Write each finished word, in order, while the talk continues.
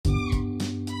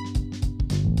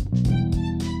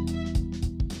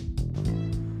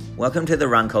Welcome to the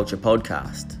Run Culture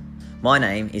Podcast. My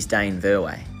name is Dane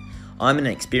Verway. I'm an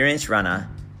experienced runner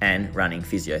and running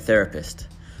physiotherapist.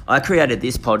 I created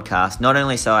this podcast not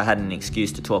only so I had an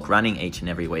excuse to talk running each and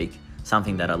every week,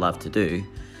 something that I love to do,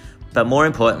 but more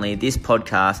importantly, this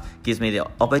podcast gives me the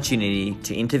opportunity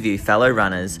to interview fellow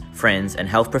runners, friends, and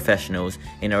health professionals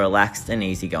in a relaxed and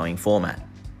easygoing format.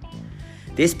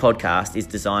 This podcast is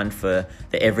designed for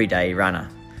the everyday runner,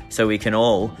 so we can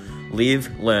all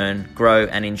live, learn, grow,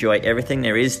 and enjoy everything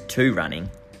there is to running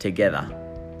together.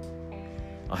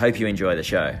 I hope you enjoy the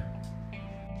show.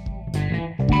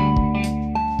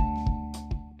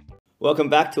 Welcome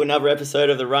back to another episode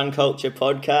of the Run Culture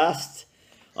Podcast.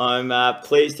 I'm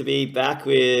pleased to be back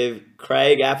with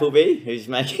Craig Appleby, who's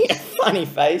making a funny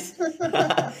face,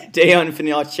 Dion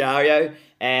Finocchiario,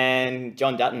 and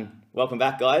John Dutton. Welcome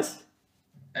back, guys.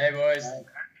 Hey, boys.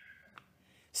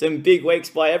 Some big weeks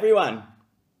by everyone.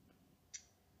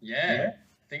 Yeah,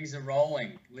 things are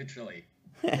rolling, literally.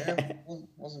 Yeah,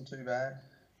 wasn't too bad.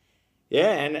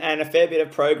 Yeah, and a fair bit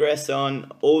of progress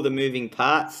on all the moving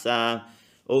parts,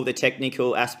 all the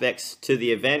technical aspects to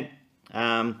the event.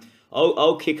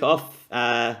 I'll kick off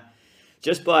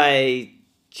just by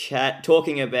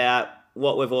talking about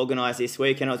what we've organised this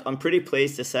week, and I'm pretty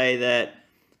pleased to say that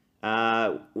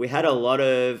we had a lot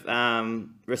of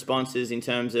responses in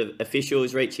terms of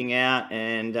officials reaching out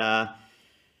and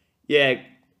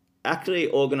actually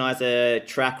organised a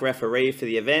track referee for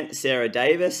the event, Sarah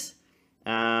Davis,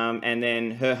 and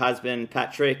then her husband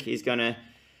Patrick is going to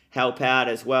help out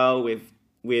as well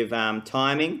with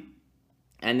timing,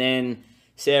 and then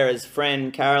Sarah's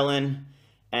friend Carolyn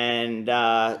and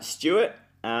Stuart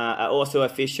are also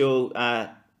official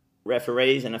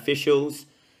referees and officials,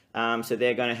 so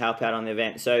they're going to help out on the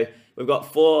event. So we've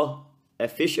got 4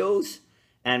 officials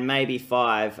and maybe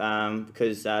 5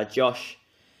 because Josh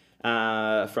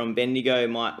from Bendigo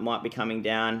might be coming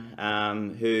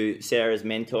down, who Sarah's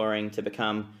mentoring to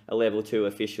become a level 2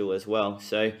 official as well.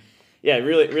 So yeah,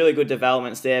 really good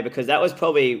developments there, because that was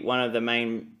probably one of the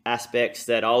main aspects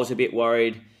that I was a bit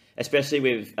worried, especially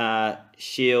with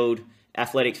Shield,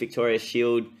 Athletics Victoria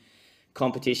Shield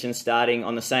competition starting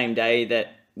on the same day that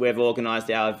we've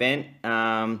organised our event.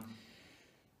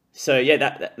 So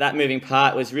yeah, that moving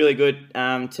part was really good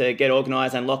to get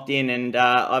organised and locked in, and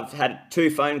I've had 2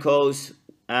 phone calls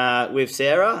with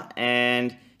Sarah,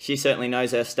 and she certainly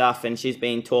knows her stuff, and she's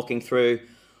been talking through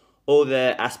all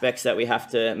the aspects that we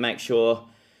have to make sure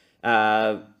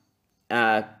get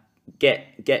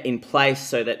in place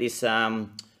so that this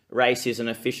race is an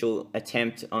official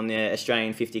attempt on the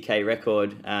Australian 50k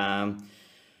record.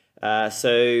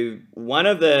 So one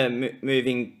of the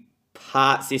moving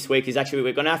parts this week is actually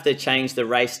we're going to have to change the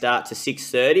race start to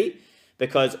 6:30,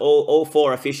 because all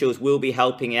 4 officials will be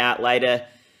helping out later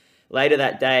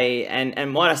that day, and I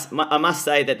must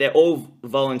say that they're all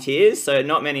volunteers, so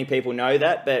not many people know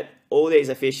that, but all these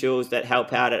officials that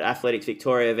help out at Athletics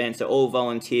Victoria events are all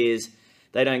volunteers.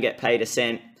 They don't get paid a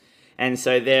cent, and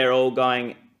so they're all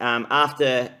going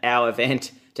after our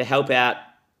event to help out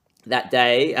that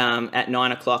day at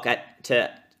 9 o'clock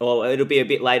or it'll be a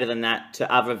bit later than that,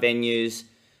 to other venues,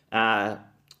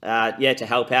 to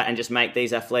help out and just make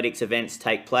these athletics events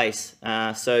take place.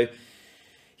 So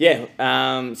we're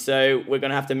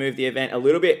going to have to move the event a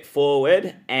little bit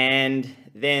forward, and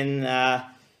then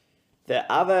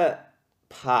the other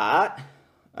part,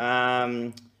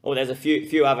 there's a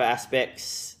few other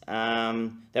aspects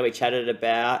that we chatted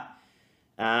about.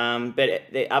 But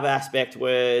the other aspect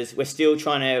was we're still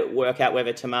trying to work out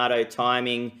whether Tomato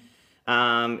timing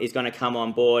is going to come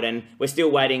on board, and we're still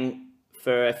waiting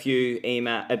for a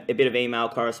bit of email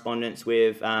correspondence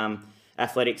with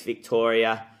Athletics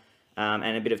Victoria,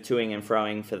 and a bit of toing and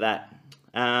froing for that.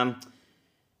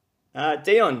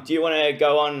 Dion, do you want to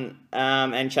go on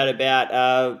and chat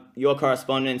about your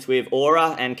correspondence with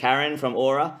Aura and Karen from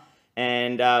Aura,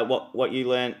 and what you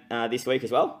learnt this week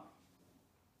as well?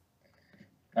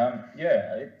 I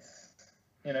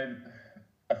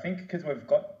think because we've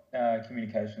got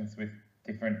communications with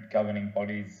different governing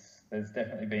bodies, there's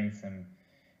definitely been some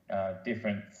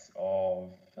difference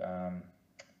of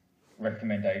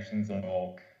recommendations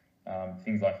or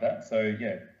things like that. So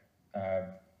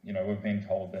we've been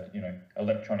told that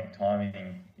electronic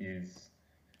timing is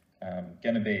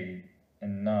going to be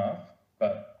enough,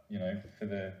 but for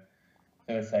the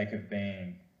sake of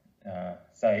being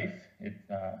safe,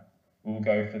 we'll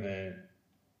go for the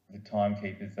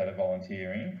timekeepers that are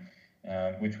volunteering,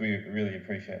 which we really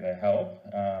appreciate their help.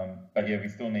 But yeah, we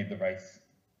still need the race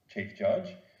chief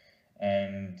judge,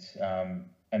 and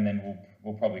then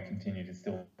we'll probably continue to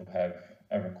still have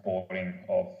a recording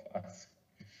of us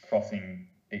crossing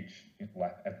each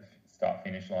lap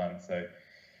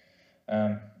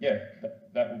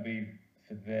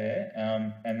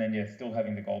still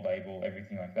having the gold label,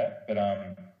 everything like that. But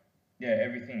yeah,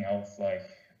 everything else, like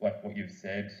what you've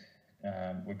said,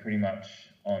 we're pretty much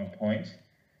on point.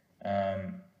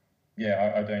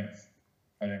 Yeah, I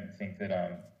don't think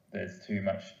that there's too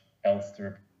much else to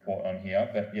report on here.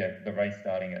 But yeah, the race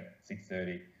starting at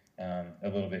 6:30, a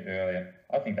little bit earlier,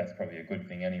 I think that's probably a good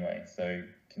thing anyway. So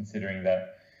considering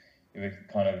that we're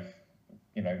kind of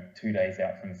 2 days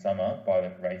out from summer by the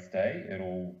race day,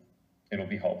 it'll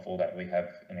be helpful that we have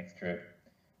an extra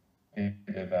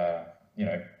bit of the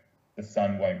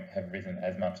sun won't have risen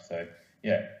as much. So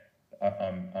yeah,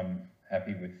 I'm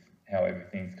happy with how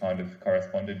everything's kind of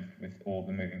corresponded with all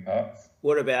the moving parts.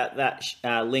 What about that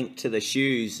link to the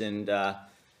shoes and link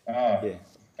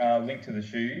to the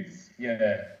shoes?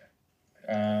 Yeah.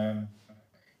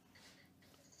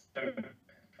 So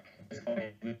it's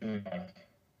literally like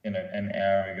an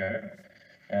hour ago.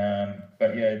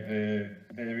 But yeah,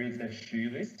 there is a shoe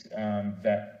list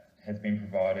that has been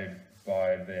provided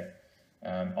by the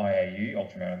IAU,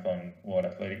 Ultramarathon World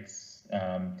Athletics,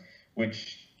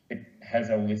 which it has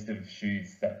a list of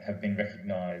shoes that have been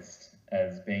recognised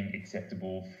as being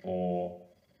acceptable for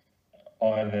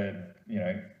either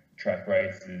track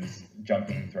races,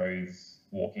 jumping, throws,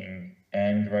 walking,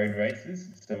 and road races.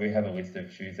 So we have a list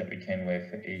of shoes that we can wear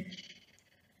for each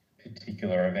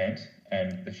particular event,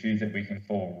 and the shoes that we can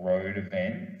for road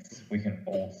events we can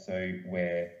also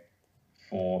wear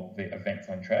for the events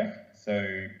on track.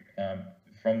 So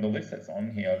from the list that's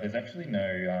on here, there's actually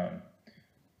no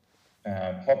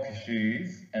Hoka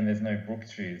shoes and there's no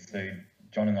Brooks shoes. So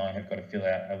John and I have got to fill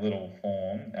out a little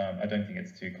form. I don't think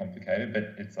it's too complicated,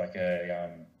 but it's like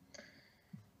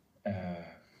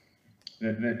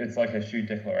it's like a shoe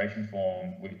declaration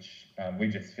form, which we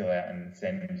just fill out and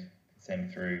send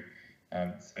through.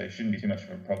 So it shouldn't be too much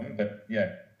of a problem. But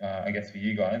yeah, I guess for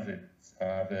you guys, it's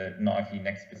the Nike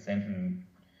Next Percent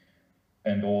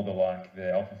and all the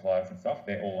Alpha Flyers and stuff.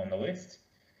 They're all on the list.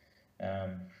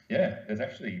 Yeah, there's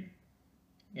actually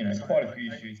quite a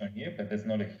few shoes on here, but there's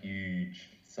not a huge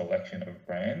selection of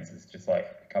brands. It's just like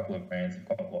a couple of brands have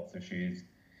got lots of shoes.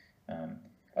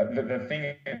 The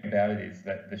thing about it is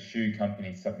that the shoe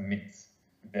company submits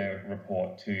their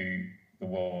report to the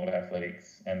World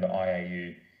Athletics and the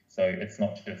IAU. So it's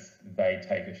not just they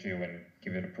take a shoe and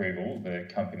give it approval. The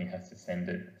company has to send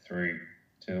it through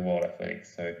to the World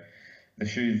Athletics. So the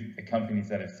companies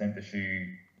that have sent the shoe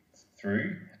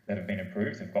through that have been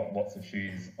approved have got lots of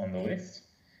shoes on the list,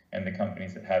 and the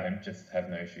companies that haven't just have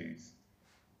no shoes.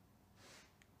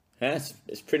 Yeah,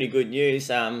 it's pretty good news.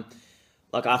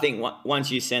 Like I think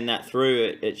once you send that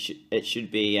through, it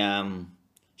should be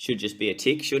should just be a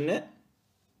tick, shouldn't it?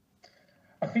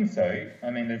 I think so. I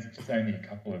mean, there's just only a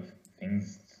couple of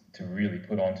things to really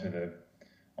put onto the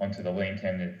link,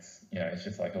 and it's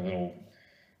just like a little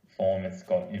form. It's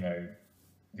got the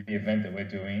event that we're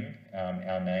doing,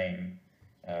 our name,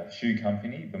 shoe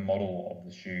company, the model of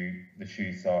the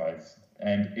shoe size,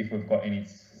 and if we've got any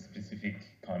specific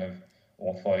kind of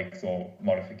orthotics or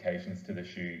modifications to the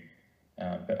shoe.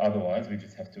 But otherwise, we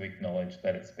just have to acknowledge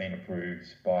that it's been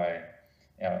approved by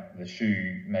the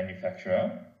shoe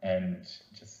manufacturer and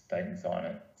just state and sign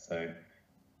it. So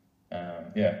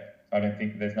yeah, I don't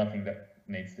think there's nothing that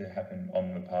needs to happen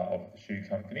on the part of the shoe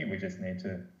company. We just need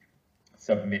to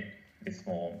submit this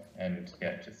form and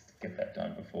just get that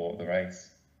done before the race.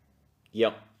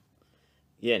 Yep.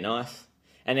 Yeah, nice.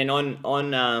 And then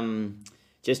on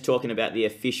just talking about the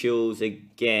officials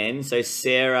again. So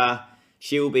Sarah,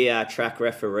 she'll be our track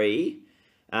referee.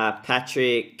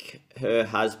 Patrick, her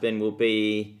husband, will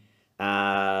be.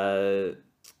 I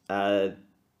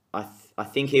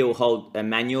think he'll hold a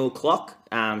manual clock.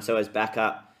 So as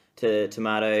backup to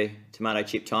tomato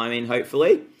chip timing,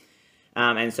 hopefully.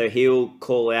 And so he'll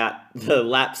call out the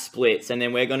lap splits, and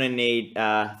then we're going to need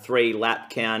 3 lap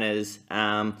counters,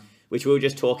 which we were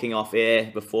just talking off air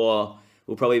before.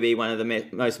 Will probably be one of the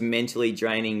most mentally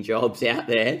draining jobs out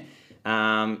there.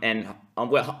 And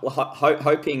we're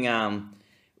hoping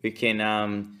we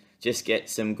can just get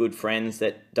some good friends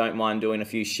that don't mind doing a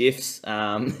few shifts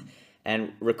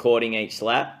and recording each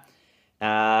lap.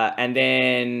 And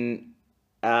then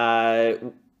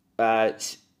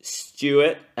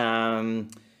Stuart and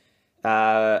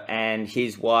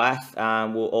his wife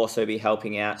will also be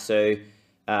helping out. So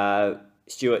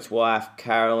Stuart's wife,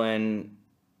 Carolyn,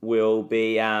 will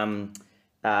be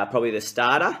probably the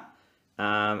starter.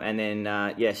 And then,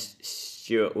 yes,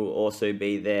 Stuart will also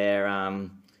be there,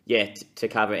 to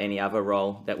cover any other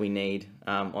role that we need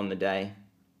on the day.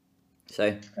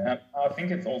 So I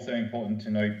think it's also important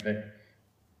to note that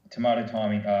Tomato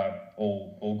Timing are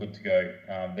all good to go.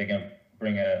 They're going to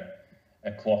bring a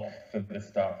clock for the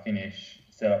start-finish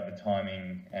set up the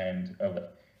timing and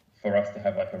for us to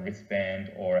have like a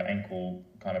wristband or an ankle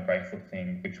kind of bracelet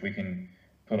thing, which we can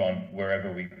put on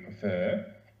wherever we prefer.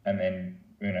 And then,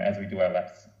 as we do our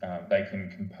laps, they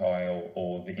can compile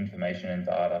all the information and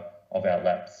data of our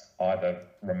laps, either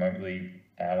remotely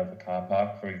out of the car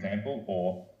park, for example,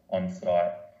 or on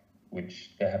site,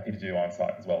 which they're happy to do on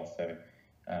site as well. So,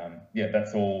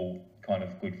 that's all kind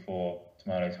of good for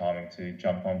Tomato Timing to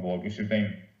jump on board, which have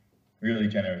been really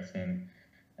generous in,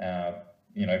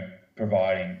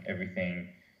 providing everything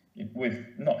with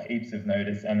not heaps of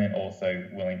notice, and then also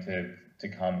willing to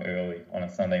come early on a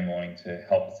Sunday morning to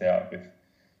help us out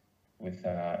with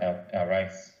our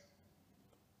race.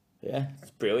 Yeah,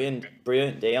 it's brilliant,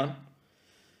 Dion.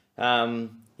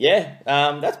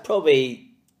 That's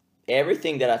probably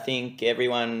everything that I think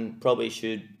everyone probably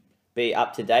should be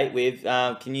up to date with.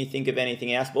 Can you think of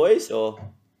anything else, boys? Or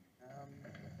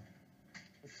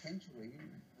potentially,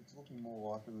 it's looking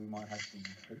more likely we might have some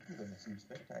people there, some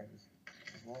spectators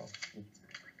as well.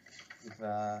 If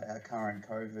our current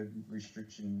COVID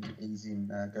restriction easing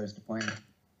goes to plan.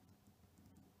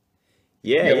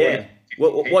 Yeah.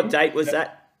 What date was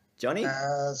that, Johnny?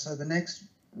 So the next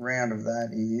round of that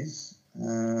is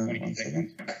 1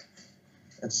 second.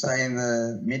 It's saying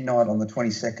the midnight on the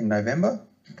 22nd November.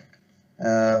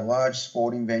 Large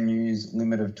sporting venues,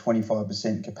 limit of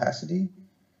 25% capacity,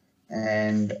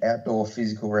 and outdoor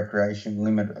physical recreation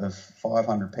limit of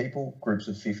 500 people, groups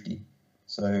of 50.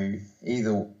 So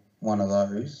either one of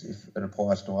those, if it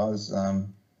applies to us,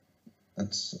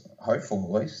 it's hopeful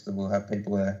at least that we'll have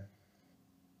people there.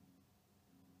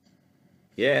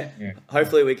 Yeah.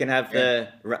 Hopefully we can have the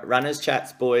runners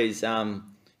chats boys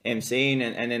MCing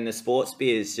and then the sports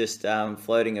beers just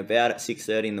floating about at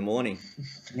 6:30 in the morning.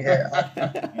 Yeah.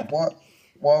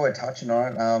 While we're touching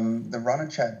on it, the runner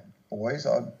chat boys,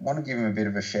 I want to give them a bit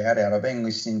of a shout out. I've been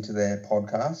listening to their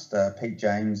podcast, Pete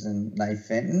James and Nate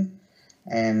Fenton,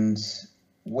 and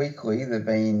weekly they've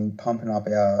been pumping up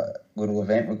our little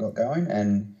event we've got going,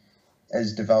 and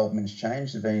as developments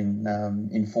change, they've been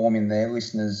informing their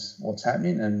listeners what's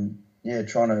happening, and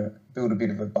trying to build a bit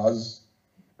of a buzz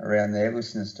around their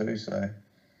listeners too. So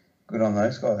good on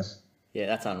those guys. Yeah,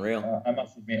 that's unreal. I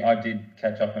must admit, I did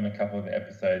catch up on a couple of the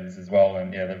episodes as well,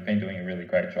 and they've been doing a really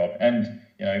great job. And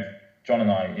John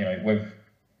and I,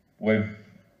 we've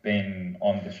been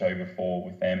on the show before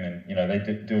with them, and they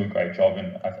do a great job.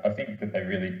 And I think that they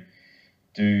really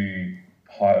do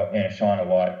shine a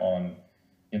light on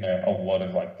a lot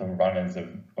of like the runners of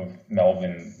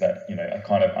Melbourne that are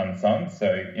kind of unsung. So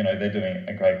they're doing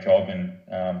a great job, and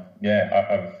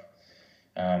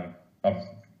I've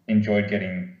enjoyed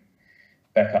getting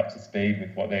back up to speed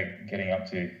with what they're getting up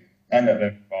to, and that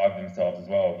they've revived themselves as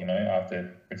well.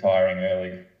 After retiring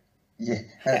early. Yeah,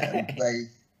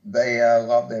 they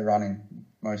love their running,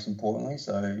 most importantly.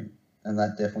 So, and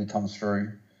that definitely comes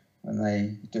through when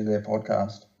they do their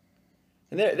podcast.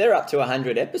 And they're up to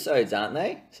 100 episodes, aren't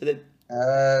they? So that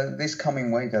this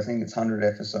coming week, I think it's 100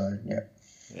 episode. Yep.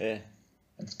 Yeah.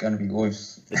 It's going to be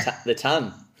loose. The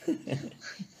ton.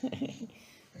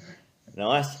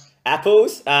 Nice.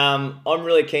 Apples. I'm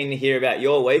really keen to hear about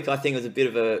your week. I think it was a bit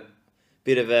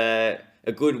of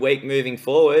a good week moving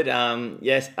forward.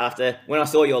 Yes, after when I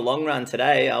saw your long run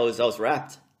today, I was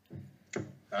wrapped.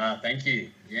 Thank you.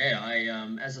 Yeah, I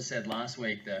as I said last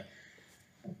week,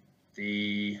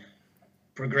 the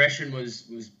progression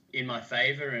was in my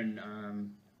favour, and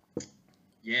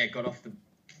got off the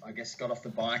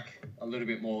bike a little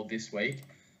bit more this week,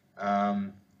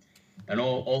 and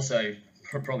also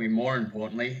probably more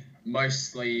importantly,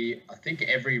 mostly I think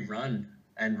every run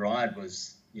and ride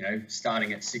was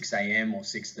starting at 6 a.m. or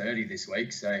 6:30 this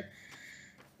week. So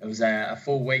it was a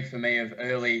full week for me of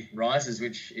early rises,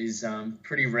 which is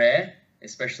pretty rare,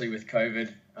 especially with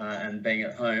COVID and being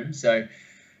at home. So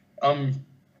I'm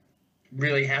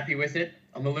really happy with it.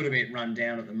 I'm a little bit run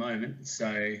down at the moment,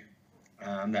 so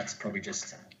that's probably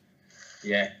just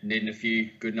needing a few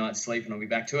good nights sleep, and I'll be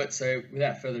back to it. So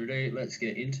without further ado, let's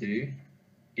get into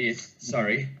it.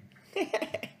 Sorry.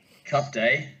 Cup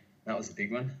day. That was a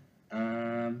big one.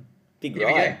 Big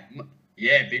ride.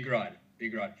 Yeah, big ride.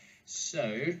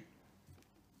 So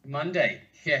Monday.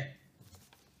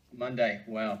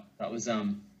 Wow, that was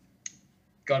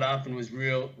got up and was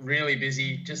really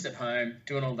busy, just at home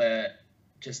doing all the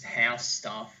just house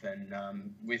stuff, and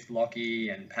with Lockie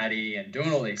and Paddy and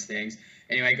doing all these things.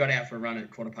 Anyway, got out for a run at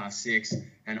 6:15,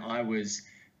 and I was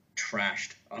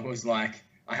trashed. I was like,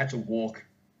 I had to walk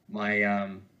my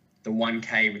the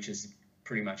 1K, which is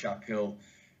pretty much uphill,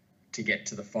 to get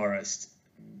to the forest,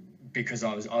 because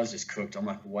I was just cooked. I'm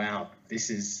like, wow,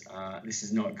 this is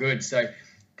not good. So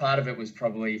part of it was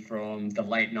probably from the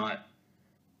late night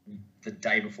the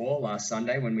day before, last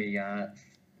Sunday, when we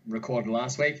recorded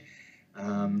last week,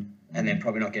 and then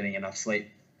probably not getting enough sleep.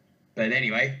 But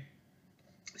anyway,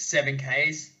 7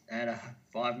 Ks at a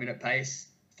 5-minute pace,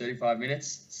 35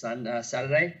 minutes,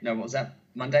 Saturday. No, what was that?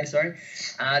 Monday, sorry.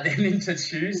 Then into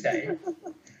Tuesday.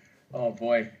 Oh,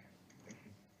 boy.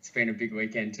 It's been a big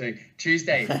weekend too.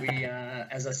 Tuesday, we,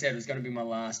 as I said, it was going to be my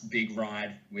last big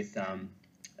ride with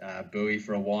Bowie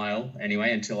for a while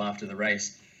anyway, until after the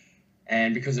race.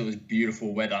 And because it was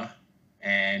beautiful weather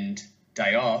and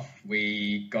day off,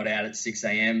 we got out at 6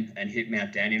 a.m. and hit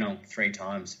Mount Dandenong 3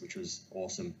 times, which was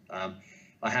awesome.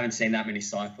 I haven't seen that many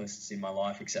cyclists in my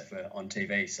life except for on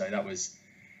TV, so it was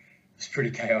pretty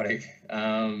chaotic.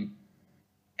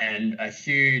 And a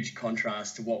huge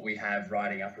contrast to what we have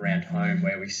riding up around home,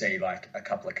 where we see like a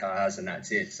couple of cars and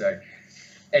that's it. So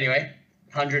anyway,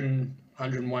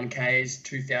 101 Ks,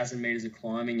 2,000 meters of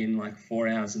climbing in like 4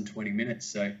 hours and 20 minutes.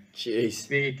 So jeez,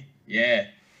 big, yeah.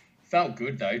 Felt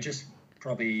good though. Just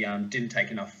probably didn't take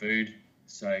enough food,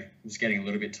 so was getting a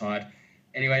little bit tired.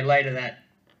 Anyway, later that,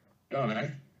 I don't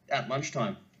know, at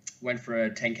lunchtime, went for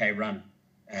a 10K run,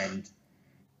 and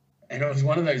it was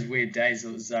one of those weird days.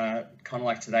 It was kind of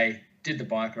like today. Did the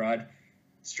bike ride,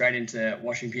 straight into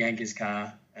washing Bianca's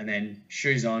car, and then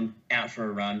shoes on, out for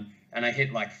a run. And I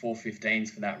hit like 4:15s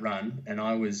for that run, and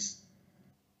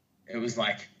it was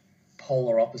like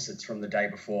polar opposites from the day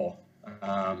before.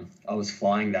 I was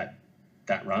flying that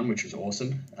run, which was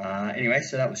awesome. Anyway,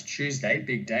 so that was Tuesday,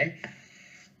 big day.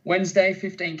 Wednesday,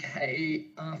 15K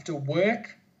after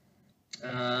work.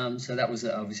 So that was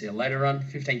obviously a later run,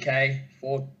 15K,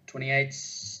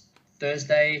 4:28.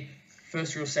 Thursday,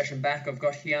 first real session back I've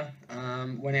got here.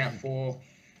 Went out for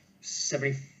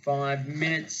 75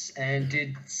 minutes and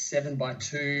did 7 by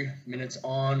 2 minutes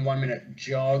on, 1 minute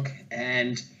jog.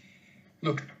 And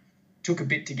look, took a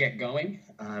bit to get going,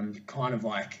 kind of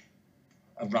like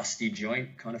a rusty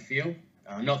joint kind of feel.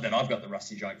 Not that I've got the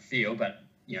rusty joint feel, but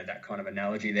you know, that kind of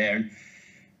analogy there. And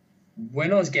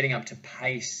when I was getting up to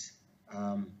pace,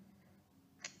 my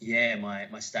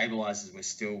stabilizers were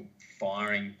still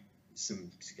firing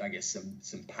some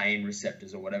pain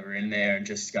receptors or whatever in there, and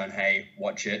just going, hey,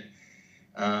 watch it.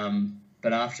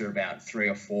 But after about 3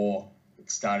 or 4,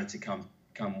 it started to come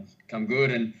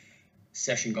good, and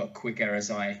session got quicker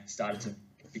as I started to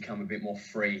become a bit more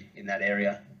free in that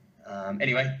area.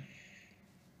 Anyway,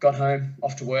 got home,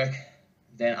 off to work.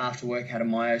 Then after work, had a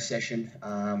myo session,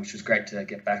 which was great to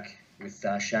get back with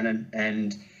Shannon,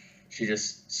 and she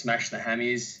just smashed the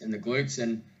hammies and the glutes,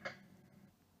 and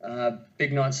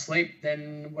big night's sleep.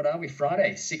 Then what are we?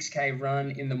 Friday, 6K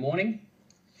run in the morning,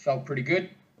 felt pretty good,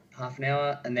 half an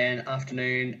hour, and then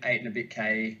afternoon 8 and a bit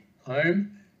K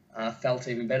home, felt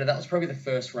even better. That was probably the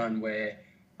first run where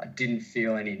I didn't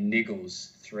feel any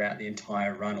niggles throughout the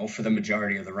entire run, or for the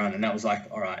majority of the run, and that was like,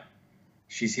 all right,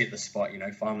 she's hit the spot, you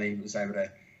know. Finally was able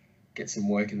to get some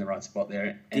work in the right spot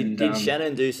there. And did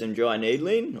Shannon do some dry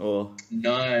needling, or?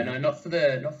 No, not for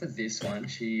this one.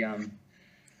 She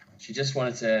just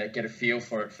wanted to get a feel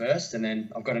for it first, and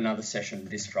then I've got another session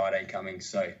this Friday coming,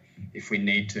 so if we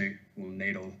need to, we'll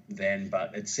needle then,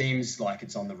 but it seems like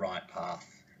it's on the right path.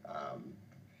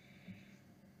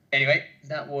 Anyway,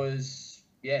 that was,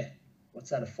 what's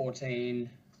that, a 14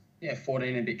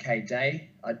 and a bit K day.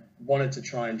 I wanted to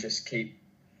try and just keep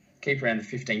around the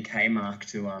 15K mark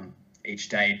to each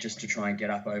day, just to try and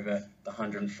get up over the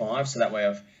 105. So that way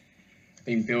I've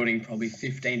been building probably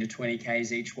 15 to 20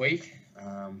 Ks each week,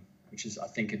 which is, I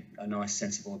think, a nice,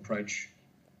 sensible approach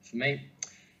for me.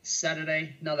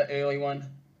 Saturday, another early one,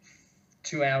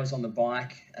 2 hours on the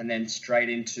bike, and then straight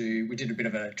into, we did a bit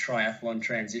of a triathlon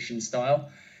transition style,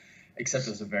 except it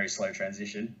was a very slow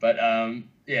transition. But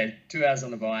 2 hours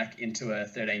on the bike into a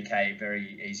 13K,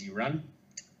 very easy run.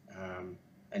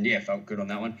 And felt good on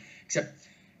that one. Except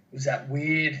it was that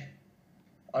weird,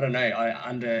 I don't know, I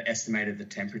underestimated the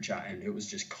temperature, and it was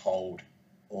just cold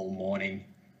all morning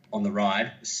on the ride.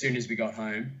 As soon as we got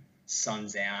home,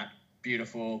 sun's out,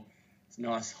 beautiful. It's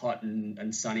nice, hot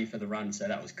and sunny for the run, so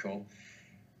that was cool.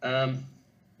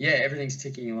 Everything's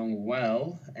ticking along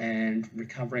well and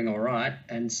recovering all right.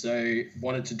 And so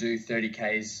wanted to do 30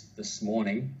 Ks this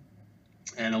morning,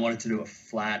 and I wanted to do a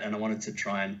flat, and I wanted to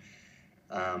try and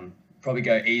probably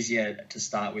go easier to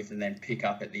start with and then pick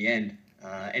up at the end.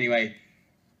 Anyway,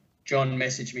 John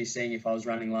messaged me seeing if I was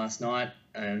running last night,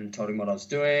 and told him what I was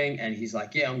doing, and he's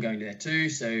like, yeah, I'm going there too.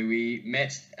 So we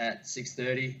met at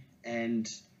 6:30,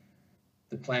 and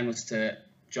the plan was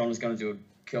John was going to do a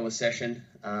killer session,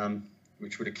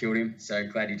 which would have killed him, so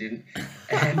glad he didn't.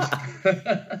 And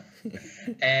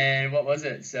and what was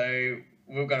it? So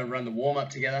we were going to run the warm up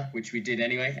together, which we did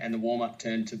anyway, and the warm up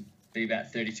turned to be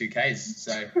about 32 k's.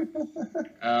 So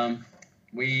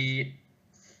we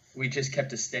just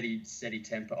kept a steady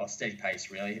tempo, or steady pace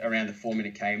really, around the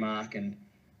 4-minute K mark, and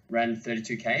ran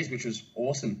 32 k's, which was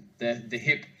awesome. The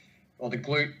hip or the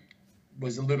glute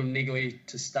was a little niggly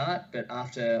to start, but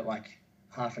after like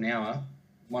half an hour,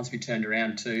 once we turned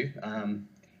around too,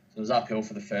 it was uphill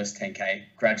for the first 10k,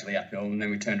 gradually uphill, and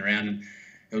then we turned around and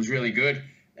it was really good.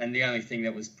 And the only thing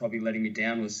that was probably letting me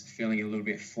down was feeling a little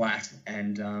bit flat,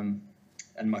 and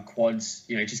my quads,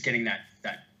 just getting that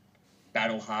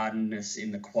battle hardness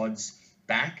in the quads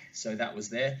back. So that was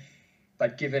there.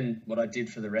 But given what I did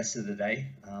for the rest of the day,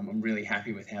 I'm really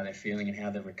happy with how they're feeling and how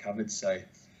they've recovered. So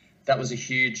that was a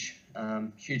huge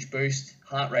boost.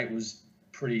 Heart rate was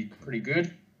pretty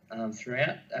good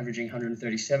throughout, averaging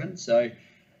 137. So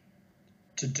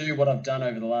to do what I've done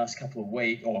over the last couple of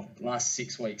weeks, or last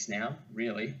 6 weeks now,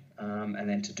 really, and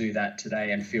then to do that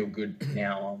today and feel good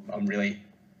now, I'm really,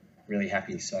 really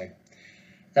happy. So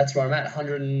that's where I'm at,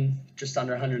 just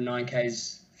under 109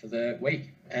 Ks for the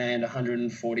week and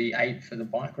 148 for the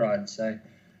bike ride. So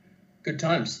good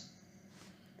times.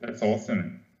 That's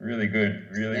awesome. Really good.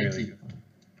 Really good.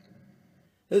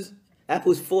 It was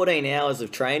Apple's 14 hours of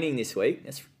training this week.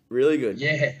 That's really good.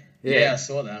 Yeah, I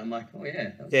saw that. I'm like, oh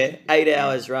yeah. Yeah, 8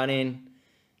 hours running,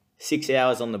 6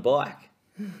 hours on the bike.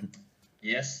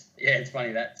 Yes. Yeah, it's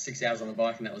funny that 6 hours on the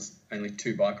bike, and that was only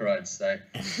 2 bike rides. So,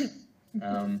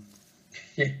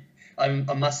 yeah, I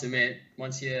must admit,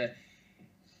 once you,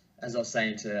 as I was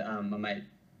saying to my mate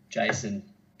Jason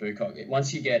Bucock,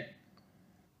 once you get,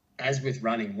 as with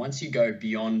running, once you go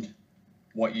beyond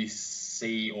what you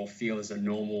see or feel as a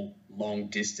normal long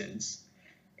distance,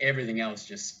 everything else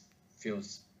just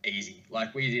feels easy.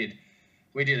 Like we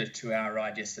did a 2-hour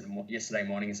ride yesterday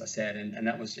morning, as I said, and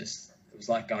that was just, it was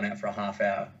like going out for a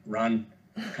half-hour run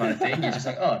kind of thing. You're just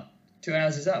like, oh, 2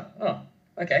 hours is up. Oh,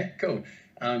 okay, cool.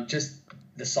 Just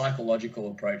the psychological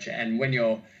approach, and when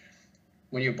your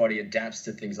body adapts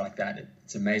to things like that,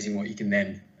 it's amazing what you can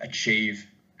then achieve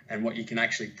and what you can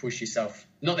actually push yourself.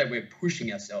 Not that we're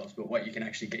pushing ourselves, but what you can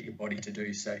actually get your body to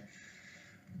do. So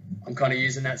I'm kind of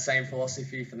using that same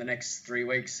philosophy for the next 3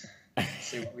 weeks.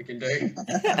 See what we can do.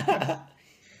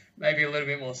 Maybe a little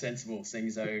bit more sensible, seeing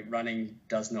as though running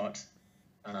does not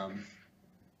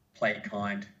play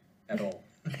kind at all.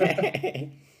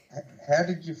 How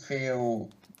did you feel?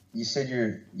 You said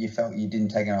you felt you didn't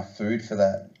take enough food for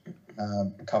that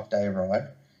Cup Day ride.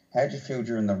 How did you feel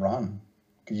during the run?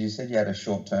 Because you said you had a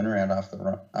short turnaround after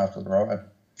the ride.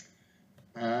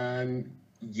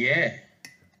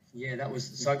 Yeah, that was.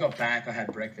 So I got back. I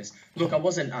had breakfast. Look, I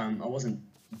wasn't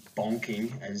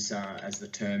bonking, as the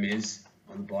term is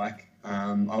on the bike.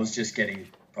 I was just getting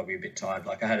probably a bit tired.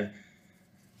 Like I had a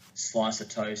slice of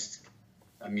toast,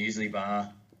 a muesli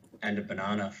bar, and a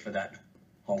banana for that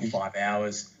whole 5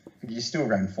 hours. You still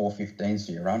ran 4:15s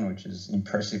for your run, which is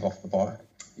impressive off the bike.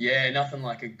 Yeah, nothing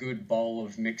like a good bowl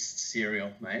of mixed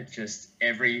cereal, mate. Just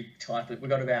every type of. We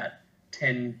got about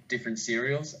 10 different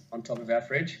cereals on top of our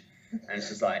fridge, and it's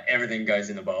just like everything goes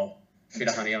in the bowl. Bit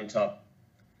of honey on top.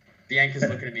 The anchor's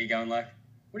looking at me going like,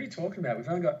 what are you talking about? We've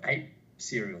only got 8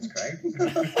 cereals, Craig.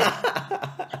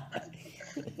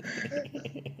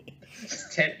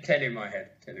 It's 10 in my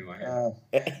head. 10 in my head.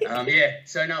 Yeah,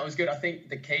 so no, it was good. I think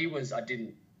the key was I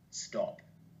didn't stop.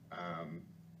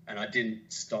 And I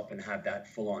didn't stop and have that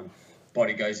full-on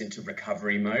body goes into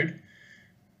recovery mode.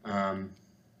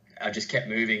 I just kept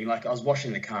moving. Like I was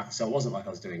washing the car, so it wasn't like I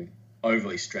was doing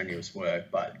overly strenuous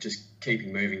work, but just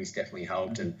keeping moving has definitely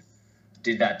helped, and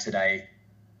did that today.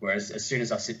 Whereas as soon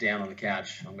as I sit down on the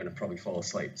couch, I'm going to probably fall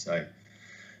asleep. So,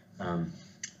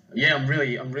 yeah, I'm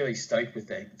really stoked with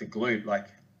the glute. Like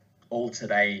all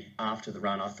today after the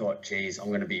run, I thought, geez, I'm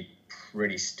going to be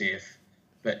pretty stiff,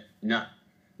 but no.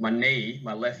 My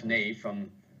left knee from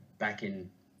back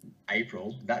in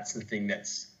April, that's the thing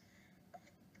that's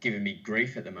giving me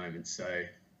grief at the moment. So,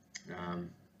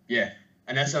 yeah,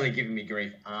 and that's only giving me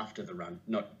grief after the run,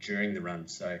 not during the run.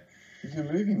 So you're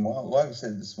moving well. Like I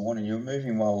said this morning, you're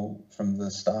moving well from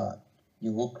the start. You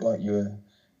look like you're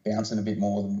bouncing a bit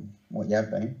more than what you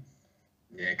have been.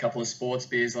 Yeah, a couple of sports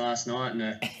beers last night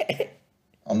and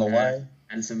on the way.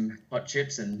 And some hot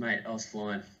chips, and, mate, I was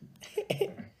flying.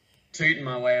 Tooting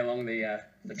my way along the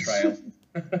trail.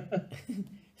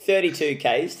 32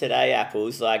 Ks today,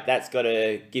 Apples. Like that's got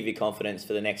to give you confidence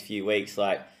for the next few weeks.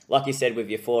 Like you said with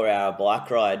your 4-hour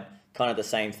bike ride, kind of the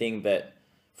same thing, but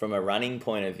from a running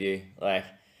point of view. Like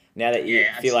now that you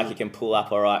feel like you can pull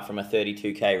up all right from a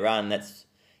 32K run,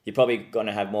 you're probably going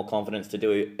to have more confidence to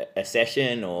do a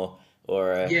session or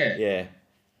yeah.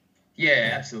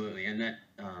 Yeah, absolutely. And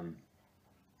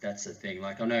that's the thing.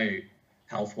 Like, I know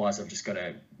health-wise, I've just got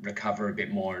to recover a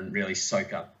bit more and really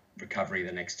soak up recovery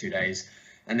the next 2 days.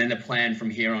 And then the plan from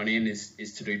here on in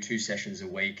is to do 2 sessions a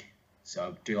week. So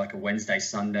I'll do like a Wednesday,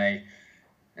 Sunday,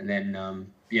 and then,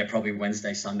 probably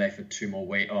Wednesday, Sunday for 2 more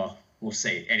weeks. Oh, we'll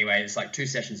see. Anyway, it's like 2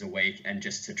 sessions a week, and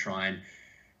just to try and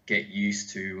get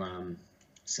used to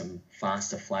some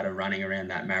faster, flatter running around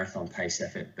that marathon pace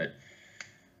effort. But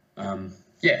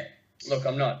look,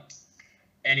 I'm not,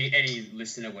 any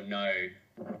listener would know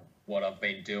what I've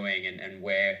been doing and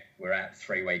where we're at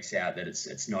 3 weeks out, that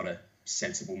it's not a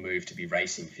sensible move to be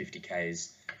racing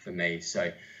 50Ks for me.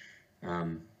 So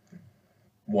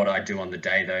what I do on the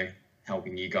day, though,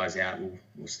 helping you guys out,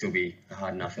 will still be a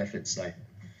hard enough effort. So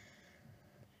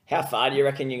How far do you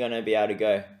reckon you're going to be able to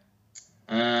go?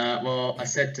 Well, I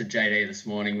said to JD this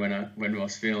morning when I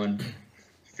was feeling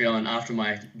after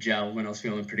my gel, when I was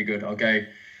feeling pretty good, I'll go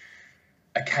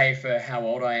a K for how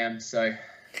old I am. So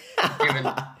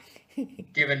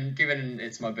given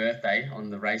it's my birthday on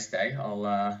the race day,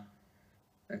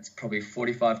 that's probably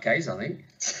 45 Ks, I think.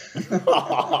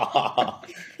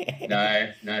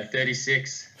 No,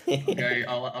 36.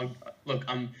 Look,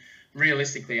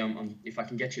 realistically, if I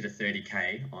can get you to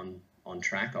 30K on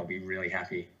track, I'll be really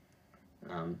happy.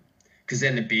 Because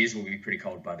then the beers will be pretty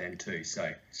cold by then too.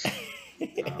 So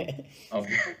I'll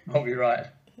be right.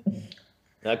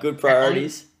 Good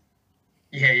priorities.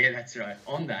 Yeah, that's right.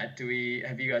 On that,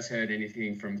 have you guys heard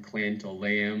anything from Clint or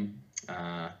Liam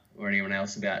or anyone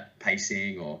else about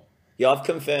pacing or? Yeah, I've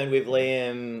confirmed with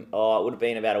Liam. It would have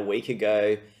been about a week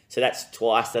ago. So that's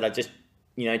twice that I just,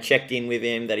 checked in with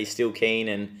him that he's still keen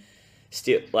and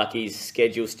still like his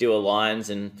schedule still aligns,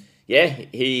 and yeah,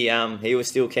 he was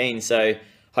still keen. So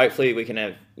hopefully we can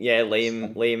have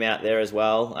Liam out there as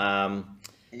well.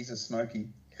 He's a smoky.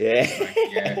 Yeah.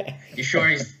 Yeah. You sure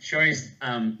he's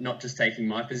not just taking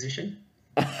my position?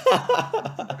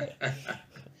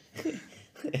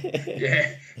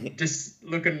 Yeah. Just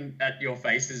looking at your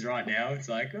faces right now, it's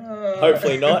like, oh.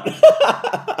 Hopefully not.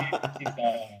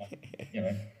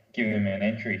 Give him an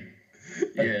entry.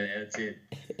 Yeah, that's it.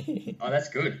 Oh, that's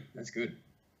good. That's good.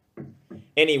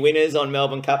 Any winners on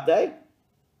Melbourne Cup Day?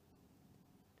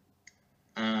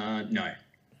 No.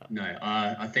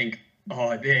 I think.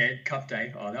 Cup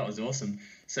Day. Oh, that was awesome.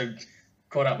 So,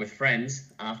 caught up with friends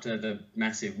after the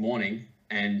massive morning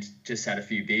and just had a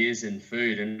few beers and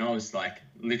food, and I was like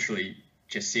literally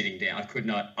just sitting down.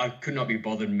 I could not be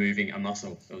bothered moving a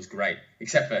muscle. It was great,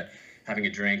 except for having a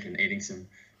drink and eating some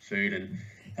food and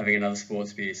having another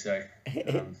sports beer. So,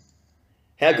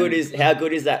 how good is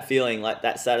that feeling? Like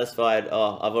that satisfied?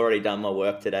 Oh, I've already done my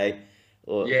work today.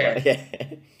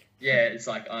 Yeah, it's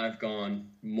like I've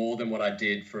gone more than what I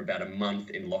did for about a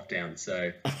month in lockdown.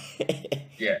 So,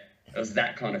 yeah, it was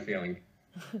that kind of feeling.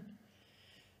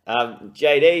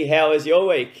 JD, how was your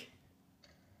week?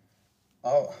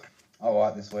 Oh, all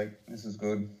right this week. This is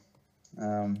good.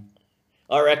 I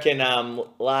reckon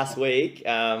last week,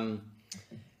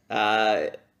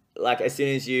 like as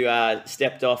soon as you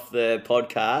stepped off the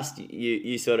podcast,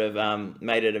 you sort of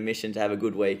made it a mission to have a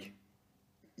good week.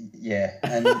 Yeah,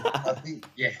 and I think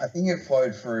it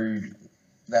flowed through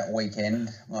that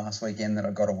last weekend that I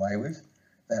got away with,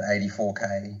 that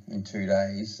 84K in 2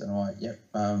 days, and I'm like, yep,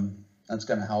 that's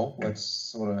going to help. Let's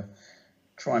sort of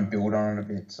try and build on it a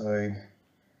bit. So,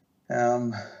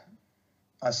 I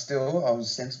was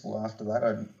sensible after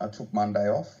that. I took Monday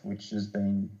off, which has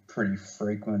been pretty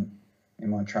frequent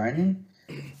in my training.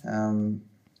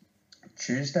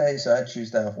 Tuesday, so I had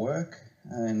Tuesday off work,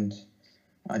 and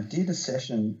I did a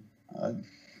session. I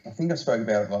think I spoke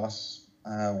about it last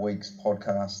week's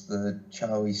podcast, the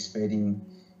Charlie Spedding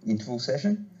interval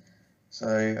session. So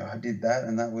I did that,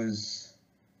 and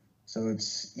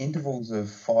it's intervals of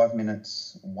 5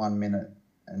 minutes, 1 minute,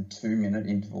 and 2 minute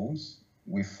intervals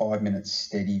with 5 minutes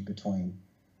steady between.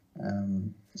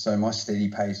 So my steady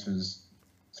pace was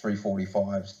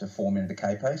 3:45 to 4 minute a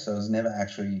K pace. So I was never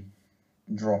actually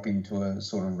dropping to a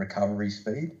sort of recovery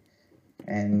speed.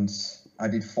 And I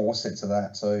did 4 sets of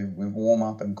that. So with warm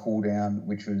up and cool down,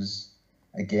 which was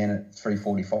again at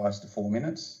 3:45 to 4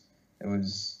 minutes, it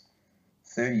was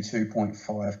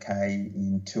 32.5K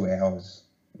in 2 hours,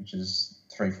 which is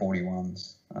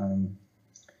 3:41s.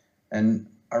 And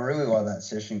I really like that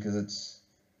session because it's,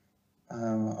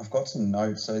 I've got some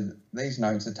notes. So these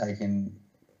notes are taken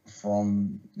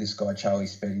from this guy, Charlie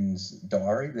Spedding's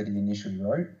diary that he initially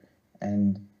wrote.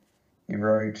 And he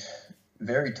wrote,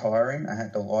 very tiring. I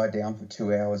had to lie down for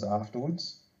 2 hours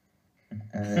afterwards.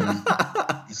 And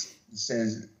he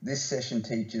says, this session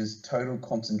teaches total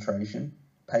concentration,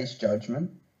 pace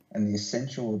judgment, and the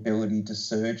essential ability to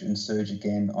surge and surge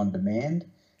again on demand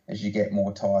as you get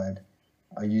more tired.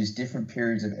 I used different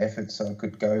periods of effort so I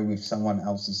could go with someone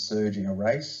else's surge in a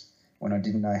race when I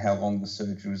didn't know how long the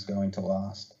surge was going to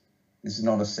last. This is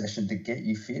not a session to get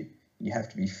you fit. You have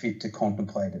to be fit to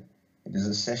contemplate it. It is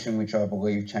a session which I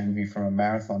believe changed me from a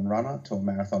marathon runner to a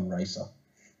marathon racer.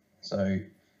 So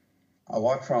I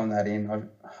like throwing that in.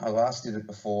 I last did it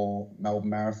before Melbourne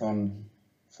Marathon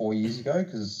 4 years ago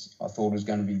because I thought it was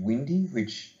going to be windy,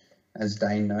 which, as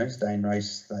Dane knows, Dane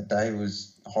raced that day,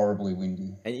 was horribly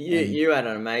windy. And you had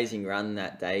an amazing run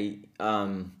that day.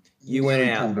 You went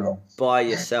out by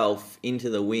yourself into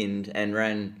the wind and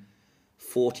ran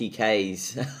 40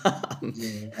 Ks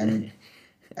and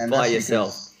by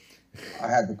yourself. I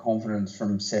had the confidence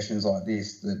from sessions like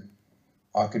this that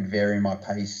I could vary my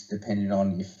pace depending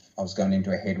on if I was going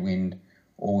into a headwind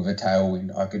or with a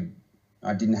tailwind.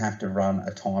 I didn't have to run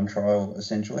a time trial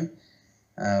essentially.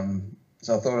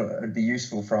 So I thought it'd be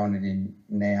useful throwing it in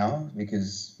now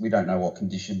because we don't know what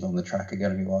conditions on the track are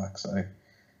going to be like. So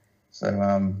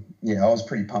I was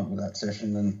pretty pumped with that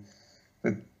session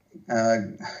and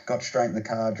got straight in the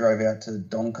car, drove out to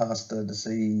Doncaster to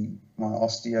see my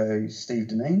osteo, Steve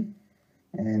Deneen.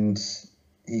 And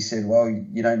he said, well,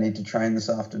 you don't need to train this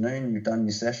afternoon. You've done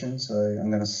your session, so I'm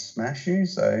going to smash you.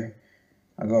 So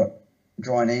I got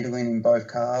dry needling in both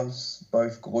calves,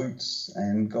 both glutes,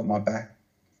 and got my back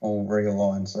all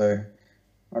realigned. So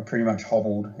I pretty much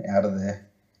hobbled out of there.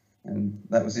 And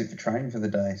that was it for training for the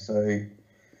day. So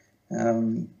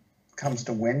comes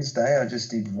to Wednesday, I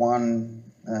just did one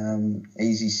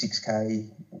easy 6K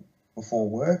before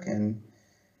work. And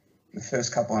the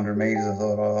first couple hundred metres, I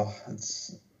thought,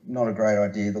 it's not a great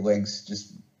idea. The legs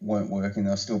just weren't working.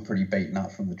 They were still pretty beaten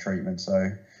up from the treatment.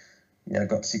 So, I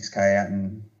got 6K out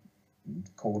and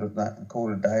called it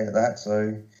a day at that.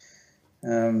 So,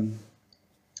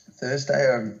 Thursday,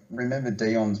 I remember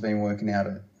Dion's been working out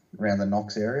around the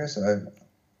Knox area. So I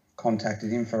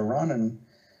contacted him for a run and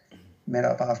met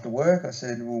up after work. I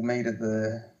said, we'll meet at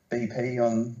the BP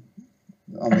on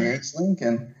the East Link.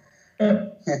 And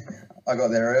I got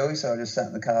there early, so I just sat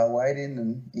in the car waiting,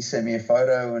 and he sent me a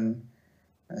photo, and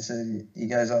he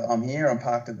goes, I'm here, I'm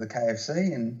parked at the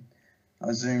KFC, and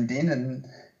I zoomed in and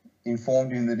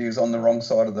informed him that he was on the wrong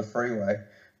side of the freeway.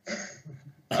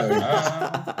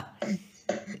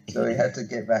 So he had to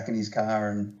get back in his car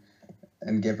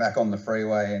and get back on the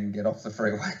freeway and get off the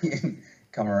freeway and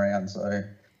come around. So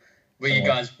were you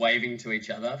guys waving to each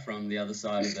other from the other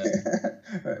side of the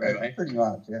freeway? Pretty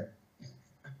much, yeah.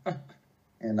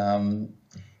 And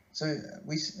so it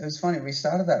was funny. We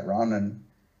started that run, and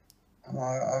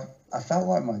I felt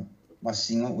like my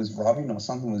singlet was rubbing or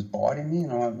something was biting me,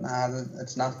 and I went, nah,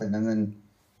 it's nothing. And then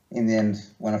in the end,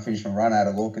 when I finished my run, I had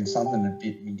a look, and something had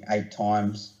bit me 8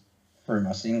 times through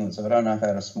my singlet. So I don't know if I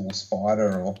had a small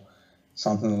spider or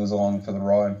something that was along for the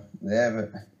ride there,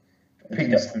 but it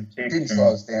didn't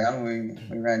slow us down. We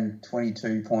ran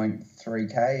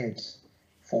 22.3K at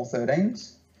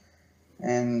 4:13s,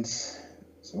 and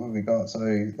so what have we got? So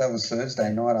that was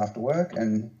Thursday night after work,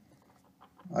 and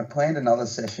I planned another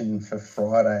session for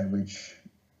Friday, which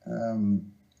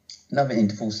another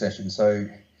interval session. So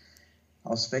I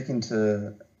was speaking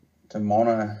to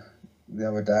Mona the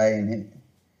other day, and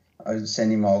I was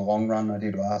sending him a long run I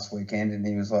did last weekend, and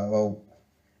he was like, well,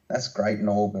 that's great and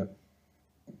all, but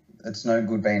it's no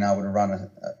good being able to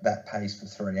run that pace for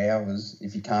 3 hours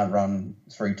if you can't run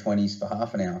 3:20s for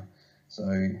half an hour. So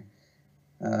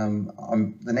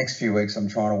the next few weeks I'm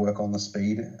trying to work on the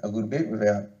speed a little bit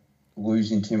without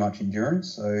losing too much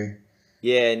endurance. So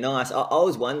yeah, nice. I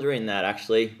was wondering that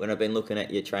actually when I've been looking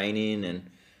at your training, and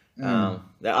I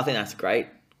think that's great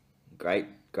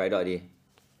idea.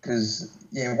 Because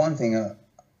one thing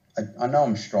I know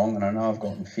I'm strong and I know I've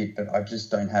gotten fit, but I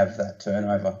just don't have that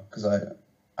turnover because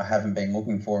I haven't been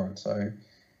looking for it. So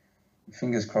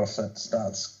fingers crossed that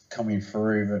starts coming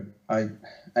through. But I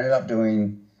ended up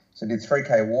doing. So I did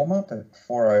 3K warm-up at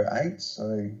 4:08,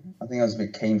 so I think I was a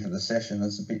bit keen for the session.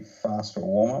 It's a bit fast for a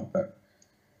warm-up, but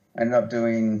I ended up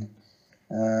doing,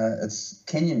 it's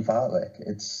Kenyan fartlek.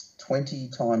 It's 20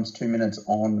 times 2 minutes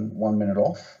on, 1 minute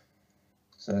off.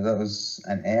 So that was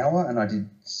an hour, and I did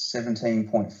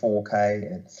 17.4K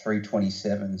at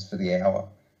 3:27s for the hour.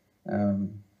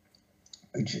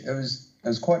 Which it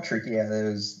was quite tricky out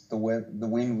there. The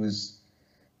wind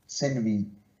seemed to be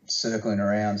circling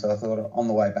around, so I thought on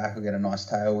the way back I'll get a nice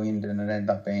tailwind, and it ended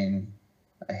up being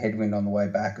a headwind on the way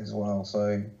back as well.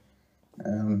 So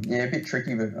a bit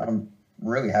tricky, but I'm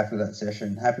really happy with that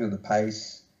session, happy with the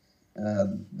pace.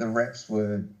 The reps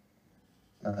were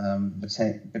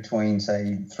between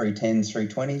say 3:10s,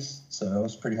 3:20s, so I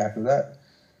was pretty happy with that.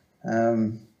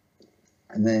 And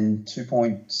then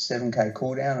 2.7k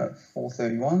cool down at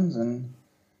 4:31s, and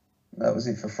that was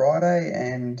it for Friday.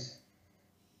 And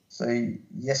so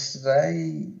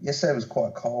yesterday was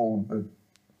quite cold, but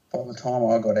by the time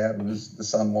I got out, the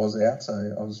sun was out, so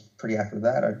I was pretty happy with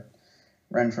that. I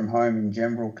ran from home in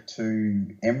Gembrook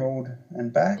to Emerald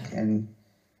and back, and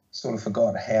sort of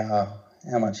forgot how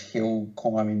much hill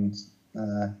climbing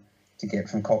to get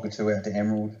from Cockatoo out to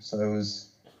Emerald. So it was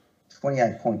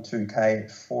 28.2k at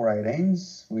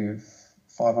 4:18s with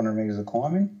 500 metres of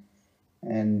climbing,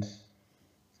 and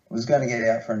I was going to get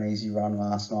out for an easy run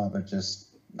last night, but just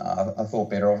I thought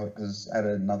better of it because I had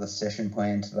another session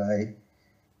planned today.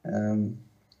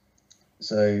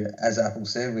 So as Apple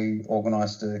said, we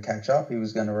organised to catch up. He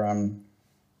was going to run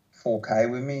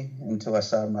 4k with me until I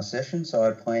started my session, so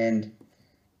I planned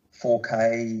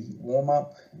 4k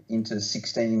warm-up into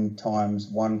 16 times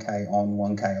 1k on,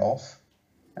 1k off,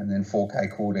 and then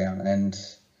 4k cool down. And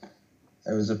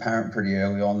it was apparent pretty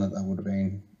early on that would have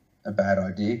been a bad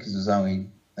idea because there's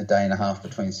only a day and a half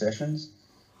between sessions,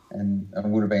 and it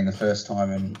would have been the first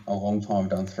time in a long time I've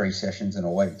done 3 sessions in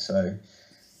a week. So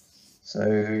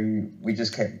we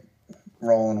just kept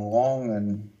rolling along,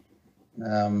 and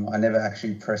I never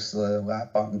actually pressed the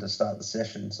lap button to start the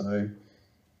session. So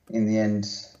in the end,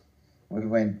 we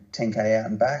went 10k out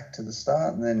and back to the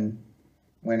start, and then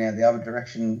went out the other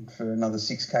direction for another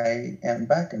 6k out and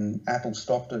back, and Apple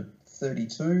stopped at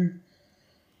 32.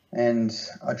 And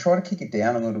I tried to kick it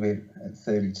down a little bit at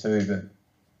 32, but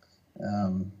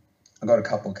I got a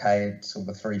couple of k at sort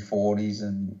of 340s,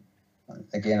 and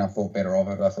again, I thought better of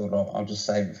it. I thought I'll just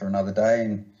save it for another day,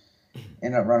 and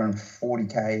ended up running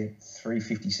 40k at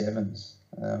 357s.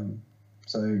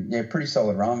 So yeah, pretty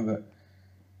solid run, but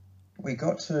we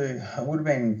got to, I would have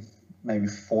been maybe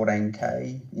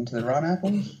 14k into the run,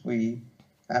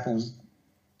 Apples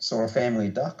saw a family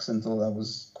of ducks and thought that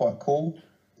was quite cool.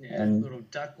 Yeah, and little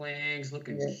ducklings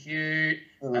looking cute.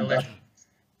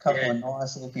 Couple of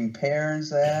nice looking parents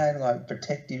there, like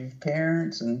protective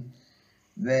parents, and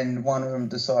then one of them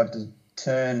decided to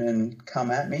turn and come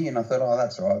at me, and I thought, oh,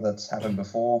 that's all right, that's happened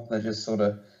before. They just sort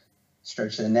of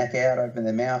stretch their neck out, open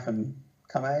their mouth and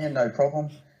come at you, no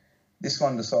problem. This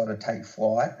one decided to take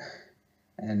flight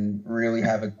and really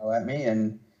have a go at me,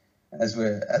 and as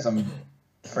I'm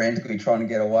frantically trying to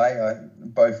get away,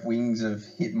 both wings have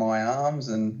hit my arms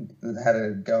and had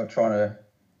a go at trying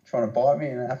to bite me,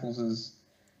 and Apples is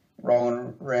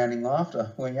rolling around in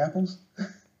laughter. Weren't you, Apples?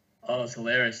 Oh, it's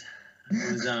hilarious.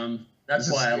 It was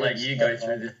that's why I let you go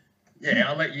through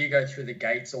I let you go through the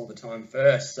gates all the time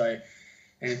first, so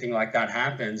anything like that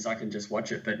happens, I can just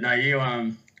watch it. But no, you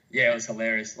it was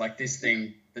hilarious. Like this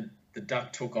thing, the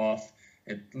duck took off.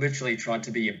 It literally tried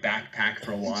to be a backpack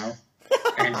for a while,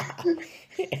 and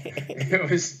it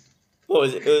was. What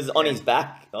was it? It was on his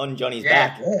back, on Johnny's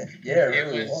back. Yeah,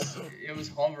 it was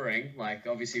hovering. Like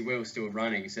obviously we were still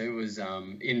running, so it was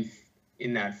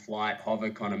in that flight hover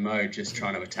kind of mode, just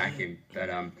trying to attack him. But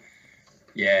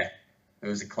it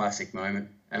was a classic moment,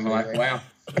 and we're like, wow.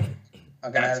 I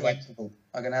can add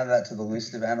that to the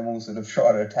list of animals that have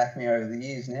tried to attack me over the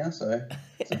years now. So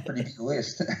it's a pretty big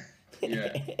list.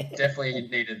 Yeah, definitely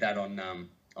needed that on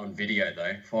video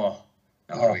though. Oh,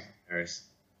 that would be hilarious.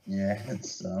 Yeah,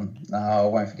 it's no, I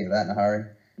won't forget that in a hurry.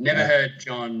 Never heard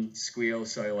John squeal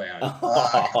so loud.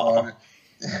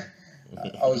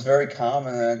 I was very calm,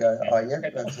 and then I go, oh yeah,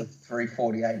 that's a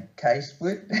 348k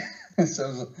split.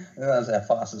 So that was our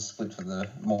fastest split for the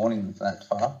morning that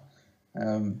far.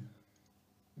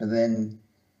 But then,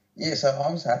 so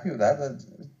I was happy with that.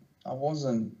 I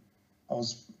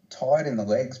was tired in the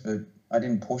legs, but I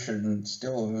didn't push it, and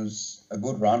still it was a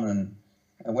good run, and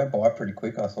it went by pretty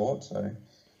quick, I thought. So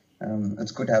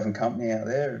it's good having company out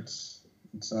there. It's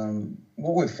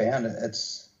what we've found.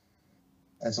 It's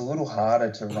a little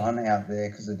harder to run out there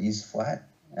because it is flat,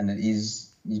 and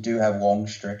you do have long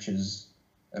stretches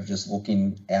of just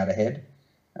looking out ahead,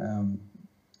 and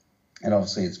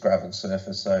obviously it's gravel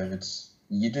surface, so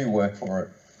you do work for it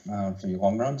for your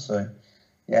long run. So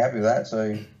happy with that.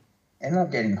 So ended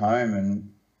up getting home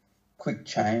and quick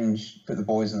change, put the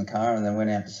boys in the car, and then went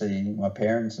out to see my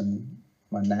parents and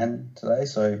my nan today.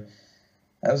 So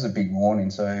that was a big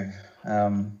morning. So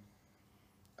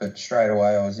but straight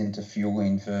away I was into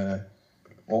fueling for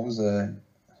what was a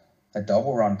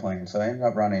double run plan. So I ended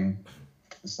up running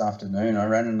this afternoon. I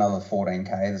ran another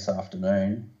 14k this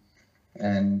afternoon,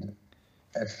 and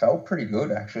it felt pretty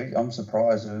good actually. I'm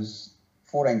surprised. It was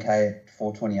 14k at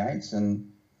 4:28s,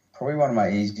 and probably one of my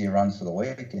easier runs for the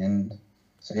week. And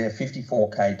so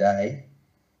 54k day.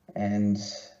 And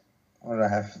what did I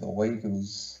have for the week? It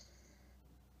was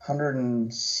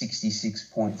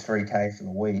 166.3k for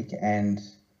the week, and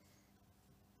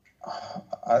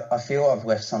I feel I've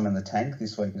left some in the tank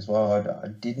this week as well. I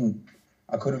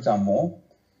could have done more.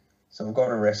 So I've got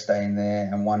a rest day in there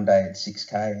and one day at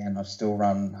 6k, and I've still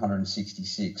run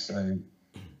 166. So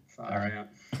far out.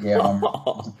 Yeah, I'm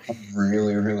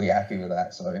really, really happy with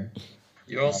that. So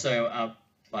you're also up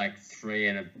like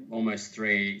almost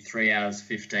 3 hours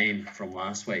 15 from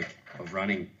last week of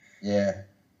running. Yeah.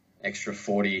 Extra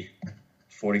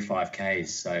 45 Ks.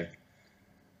 So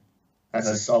that's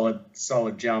a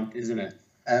solid jump, isn't it?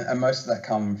 And most of that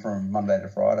come from Monday to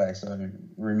Friday. So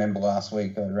remember last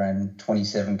week I ran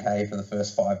 27k for the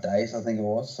first 5 days, I think it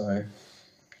was. So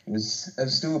it was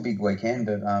still a big weekend,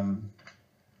 but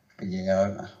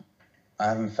yeah, I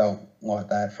haven't felt like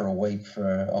that for a week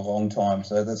for a long time.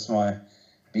 So that's my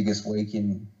biggest week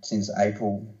since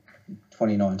April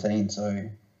 2019. So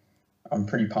I'm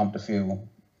pretty pumped to feel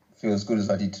as good as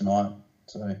I did tonight.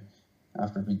 So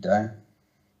after a big day.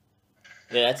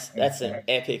 Yeah, that's an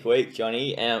epic week,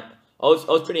 Johnny. I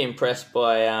was pretty impressed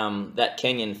by that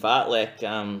Kenyan fartlek.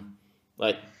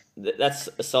 That's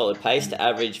a solid pace to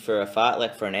average for a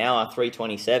fartlek for an hour,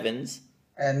 3:27s.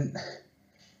 And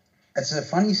it's a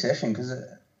funny session because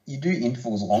you do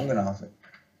intervals long enough,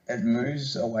 it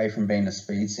moves away from being a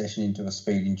speed session into a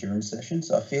speed endurance session.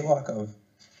 So I feel like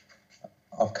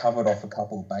I've covered off a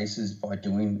couple of bases by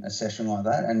doing a session like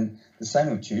that. And the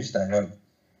same with Tuesday. Like,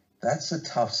 that's a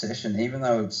tough session, even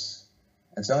though it's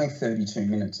only 32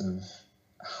 minutes of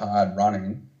hard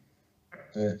running.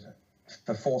 But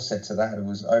for 4 sets of that, it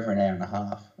was over an hour and a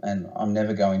half, and I'm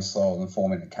never going slower than 4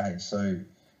 minute Ks. So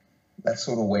that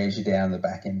sort of wears you down the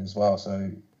back end as well.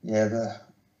 So yeah,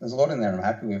 there's a lot in there I'm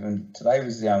happy with, and today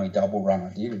was the only double run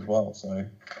I did as well. So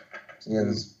yeah,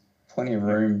 there's plenty of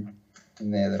room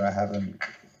in there that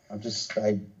I've just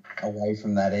stayed away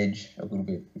from that edge a little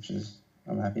bit, which is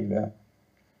I'm happy about.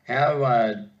 How,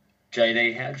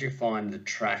 JD, how did you find the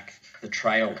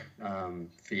trail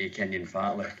for your Kenyan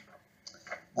fartlek?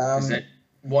 Is that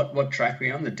what track were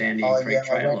you on? The Dandy Creek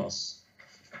Trail?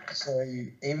 So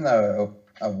even though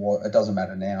it doesn't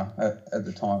matter now, at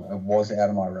the time it was out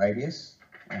of my radius,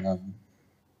 and I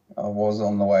was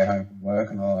on the way home from work,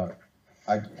 and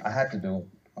I had to do it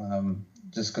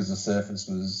just because the surface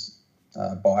was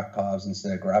bike paths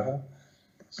instead of gravel.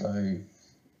 So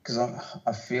because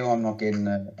I feel I'm not getting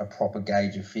a proper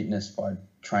gauge of fitness by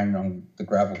training on the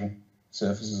gravel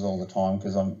surfaces all the time,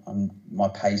 because my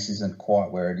pace isn't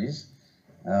quite where it is.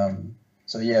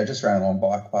 So yeah, I just ran along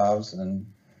bike paths and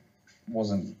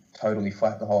wasn't totally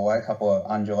flat the whole way. A couple of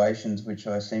undulations, which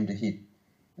I seem to hit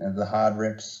the hard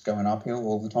reps going uphill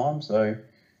all the time. So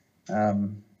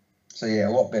yeah,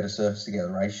 a lot better surface to get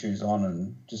the race shoes on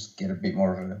and just get a bit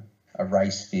more of a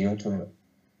race feel to it.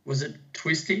 Was it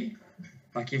twisty?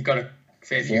 Like you've got a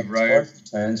fair few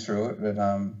turns through it,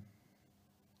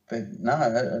 but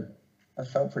no, it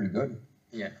felt pretty good.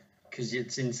 Yeah, because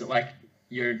it's like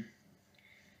your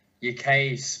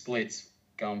K splits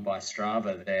going by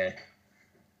Strava there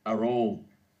are all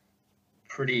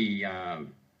pretty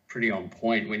on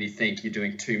point when you think you're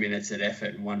doing 2 minutes at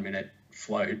effort and 1 minute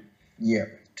float. Yeah.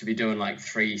 To be doing like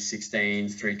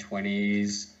 3:16s,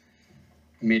 3:20s,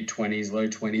 mid 20s, low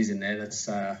 20s in there, that's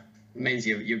means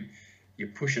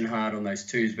you're pushing hard on those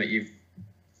twos, but you've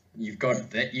got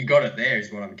it there. You got it there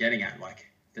is what I'm getting at. Like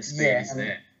the speed is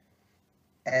there.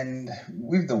 And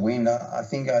with the wind, I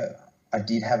think I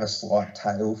did have a slight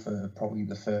tail for probably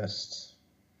the first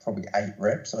 8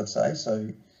 reps, I'd say. So,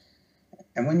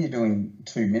 and when you're doing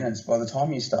 2 minutes, by the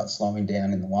time you start slowing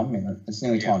down in the 1 minute, it's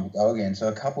nearly time to go again. So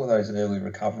a couple of those early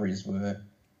recoveries were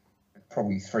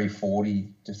probably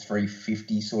 340 to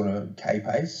 350 sort of K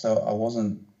pace. So I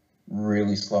wasn't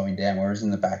really slowing down, whereas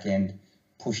in the back end,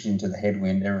 pushed into the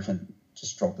headwind, everything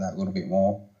just dropped that little bit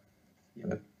more.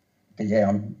 But yeah,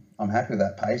 I'm happy with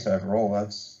that pace overall.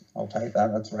 I'll take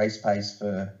that. That's race pace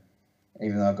for,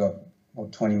 even though I've got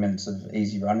 20 minutes of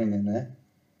easy running in there.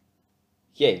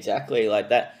 Yeah, exactly. Like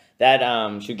that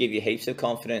should give you heaps of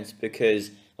confidence,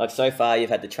 because like so far you've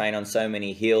had to train on so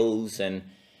many hills and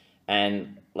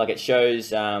like it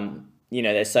shows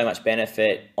there's so much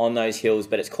benefit on those hills,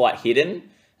 but it's quite hidden.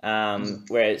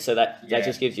 So that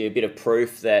just gives you a bit of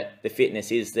proof that the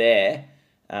fitness is there.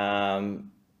 So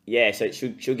it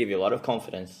should give you a lot of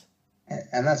confidence.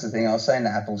 And that's the thing. I was saying to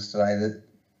Apples today that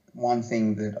one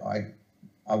thing that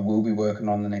I will be working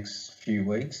on the next few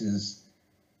weeks is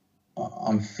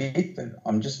I'm fit, but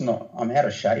I'm just not. I'm out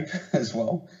of shape as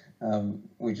well,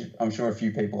 which I'm sure a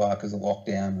few people are because of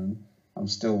lockdown, and I'm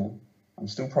still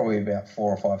probably about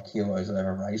 4 or 5 kilos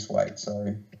over race weight.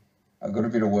 So I've got a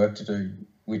bit of work to do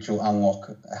which will unlock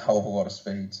a hell of a lot of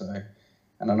speed. So,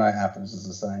 and I know Apples is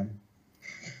the same.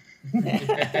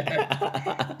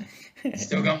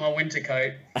 Still got my winter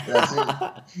coat. That's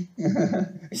it.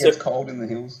 It gets cold in the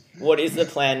hills. What is the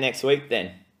plan next week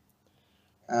then?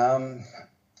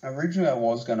 Originally I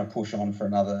was going to push on for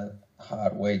another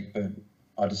hard week, but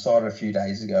I decided a few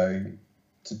days ago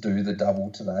to do the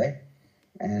double today,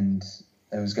 and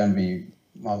it was going to be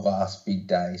my last big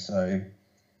day. So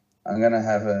I'm going to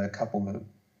have a couple of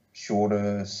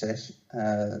shorter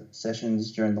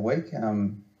sessions during the week.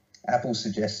 Apple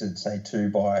suggested, say, 2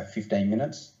 by 15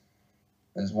 minutes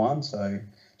as one. So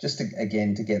just to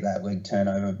get that leg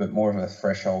turnover, but more of a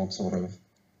threshold sort of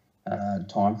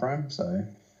time frame. So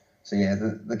yeah,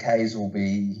 the Ks will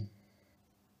be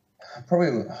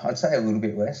probably, I'd say, a little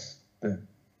bit less, but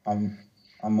I'm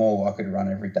more likely to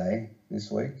run every day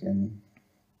this week, and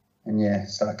yeah,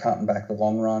 start cutting back the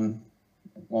long run.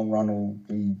 Long run will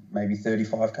be maybe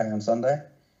 35k on Sunday,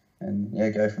 and yeah,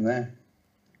 go from there.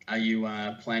 Are you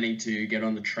planning to get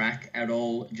on the track at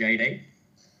all, JD?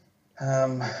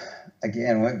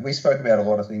 Again, we spoke about a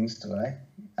lot of things today,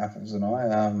 Apples and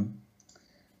I.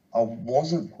 I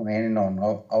wasn't planning on.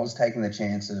 I was taking the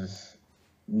chance of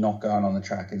not going on the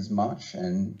track as much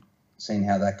and seeing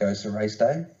how that goes to race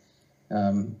day.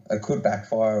 It could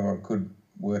backfire or it could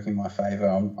work in my favour.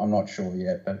 I'm not sure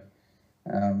yet, but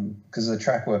because the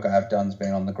track work I have done has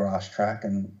been on the grass track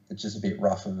and it's just a bit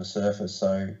rough of a surface,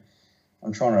 so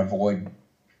I'm trying to avoid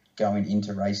going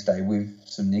into race day with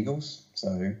some niggles.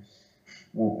 So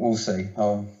we'll see.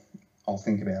 I'll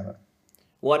think about it.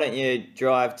 Why don't you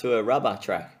drive to a rubber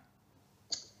track?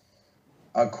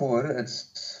 I could.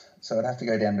 So I'd have to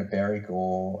go down to Berwick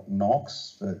or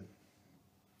Knox, but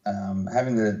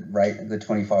having the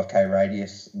 25k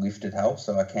radius lifted helps,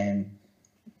 so I can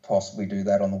possibly do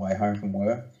that on the way home from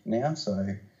work now.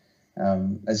 So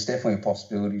it's definitely a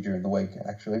possibility during the week,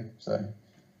 actually. So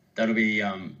that'll be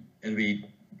it'll be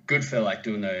good for like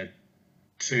doing the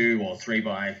 2 or 3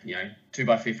 by 2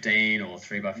 by 15 or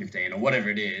 3 by 15 or whatever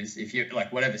it is. If you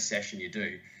like whatever session you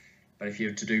do, but if you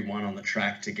have to do one on the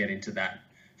track to get into that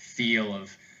feel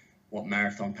of what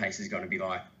marathon pace is going to be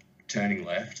like turning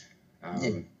left,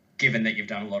 given that you've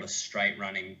done a lot of straight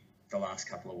running the last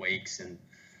couple of weeks and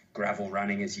gravel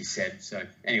running, as you said. So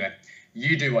anyway,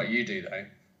 you do what you do though.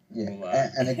 Yeah,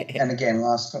 and again,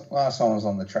 last time I was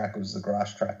on the track was the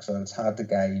grass track, so it's hard to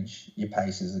gauge your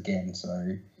paces again.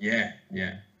 So yeah.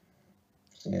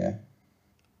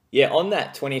 Yeah, on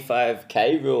that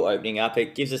 25k rule opening up,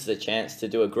 it gives us the chance to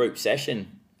do a group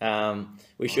session.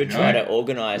 We should try to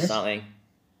organise something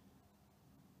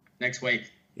next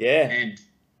week. Yeah, and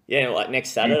like next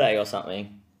Saturday or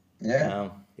something. Yeah.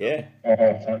 Yeah.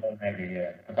 Maybe,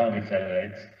 yeah. I can't do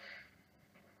Saturdays.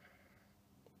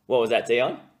 What was that,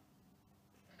 Dion?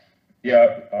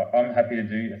 Yeah, I'm happy to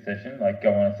do a session, like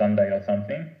go on a Sunday or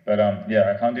something. But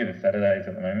yeah, I can't do the Saturdays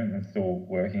at the moment. I'm still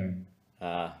working.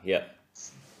 Yeah.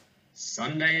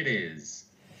 Sunday it is.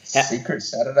 Secret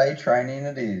Saturday training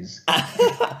it is.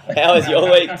 How was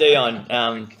your week, Dion?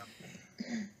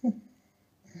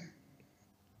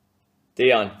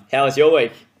 Dion, how was your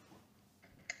week?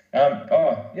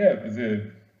 Yeah, it was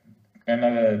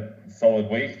another solid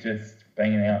week, just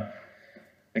banging out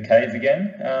the Ks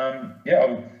again.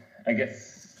 I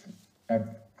guess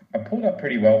I pulled up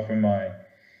pretty well from my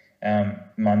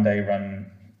Monday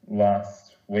run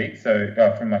last week. So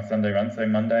from my Sunday run. So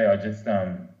Monday I just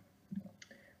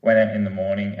went out in the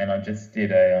morning and I just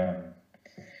did it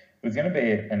was going to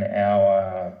be an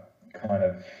hour kind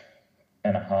of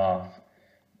and a half,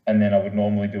 and then I would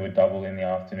normally do a double in the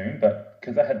afternoon, but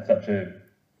because I had such a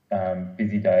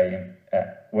busy day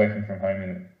working from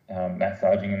home and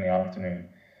massaging in the afternoon,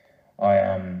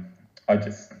 I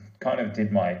just kind of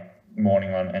did my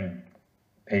morning run and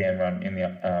PM run in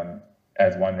the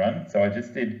as one run. So I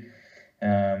just did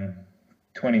 1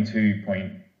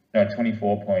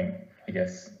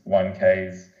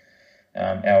 Ks,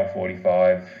 hour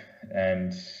 45,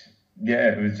 and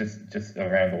yeah, it was just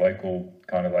around the local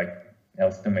kind of like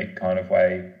Elsternmead kind of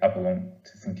way up along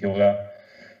to St Kilda,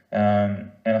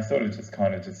 and I sort of just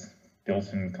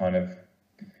built and kind of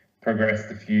progressed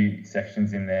a few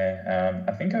sections in there.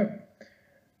 I think I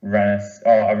ran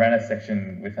a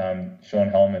section with Sean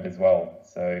Helmet as well,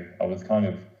 so I was kind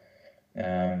of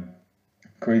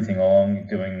cruising along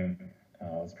doing. I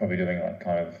was probably doing like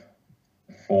kind of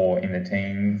 4 in the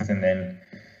teens, and then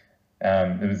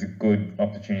there was a good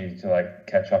opportunity to like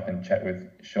catch up and chat with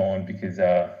Sean because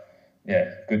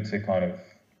good to kind of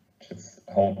just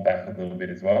hold back a little bit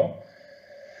as well.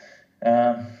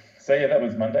 So yeah, that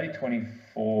was Monday,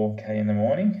 24k in the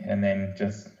morning, and then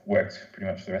just worked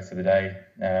pretty much the rest of the day.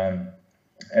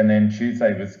 And then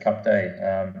Tuesday was Cup Day,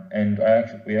 and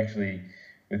we actually,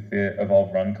 with the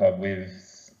Evolve Run Club, we've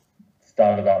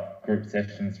started up group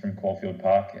sessions from Caulfield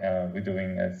Park. We're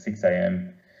doing a 6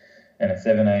 a.m. and a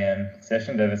 7 a.m.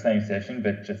 session. They're the same session,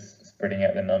 but just spreading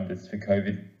out the numbers for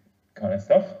COVID kind of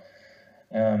stuff.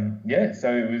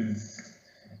 So it was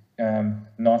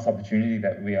nice opportunity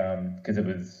that we, because it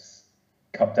was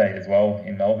Cup Day as well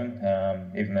in Melbourne,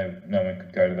 even though no one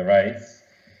could go to the race.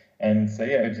 And so,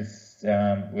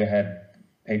 we had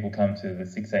people come to the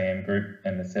 6 a.m. group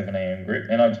and the 7 a.m.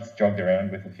 group, and I just jogged around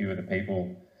with a few of the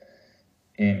people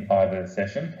in either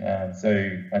session. So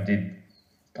I did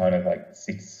kind of like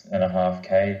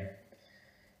 6.5K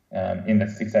in the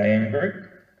 6 a.m. group,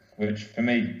 which for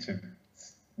me to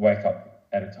wake up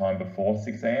at a time before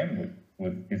 6 a.m.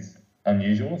 is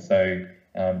unusual. So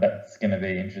that's going to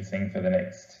be interesting for the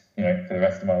next, for the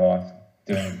rest of my life,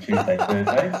 doing Tuesday,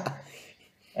 Thursdays.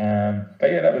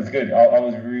 But yeah, that was good. I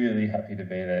was really happy to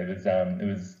be there. It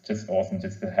was just awesome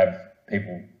just to have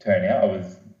people turn out. I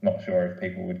was not sure if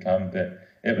people would come, but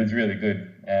it was really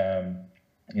good.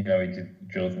 We did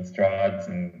drills and strides,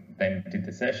 and then did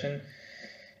the session,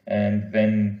 and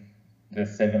then the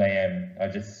 7 a.m. I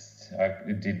did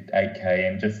 8K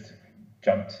and just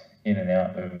jumped in and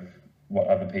out of what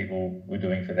other people were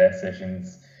doing for their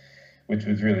sessions, which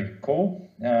was really cool.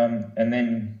 And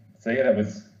then that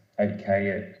was 8K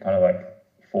at kind of like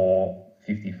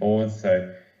 4:54s,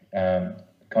 so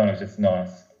kind of just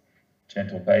nice,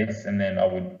 gentle pace. And then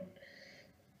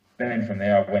from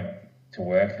there I went to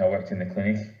work. I worked in the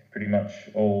clinic pretty much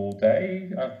all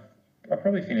day. I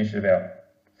probably finished at about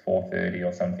 4:30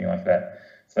 or something like that.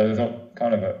 So it was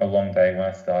kind of a long day when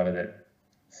I started at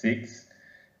 6,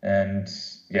 and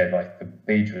the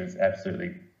beach was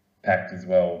absolutely packed as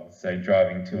well. So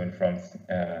driving to and from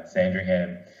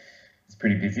Sandringham, it's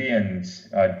pretty busy, and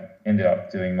I ended up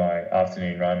doing my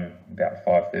afternoon run about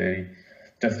 5:30,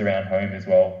 just around home as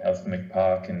well, Elsternwick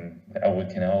Park and the Elwood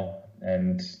Canal,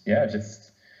 and I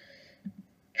just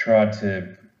tried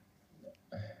to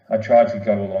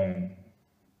go along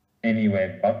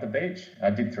anywhere but the beach.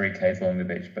 I did 3Ks along the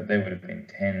beach, but there would have been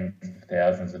tens of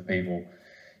thousands of people.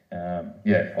 A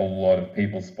lot of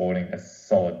people sporting a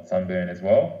solid sunburn as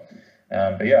well.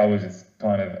 I was just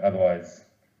kind of otherwise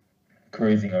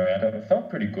cruising around. It felt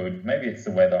pretty good. Maybe it's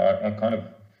the weather. I kind of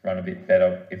run a bit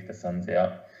better if the sun's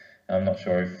out. I'm not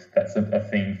sure if that's a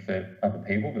thing for other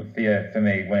people, but for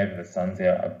me, whenever the sun's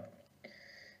out,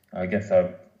 I guess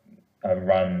I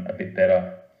run a bit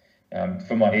better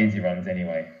for my easy runs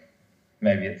anyway.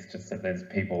 Maybe it's just that there's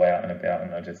people out and about,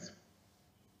 and I just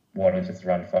want to just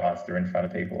run faster in front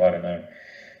of people. I don't know.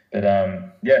 But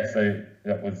so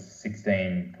that was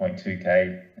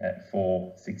 16.2K at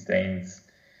 4:16s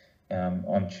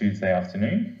on Tuesday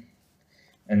afternoon.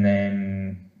 And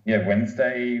then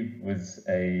Wednesday was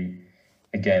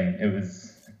it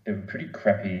was a pretty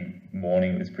crappy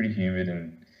morning. It was pretty humid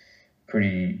and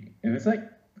it was like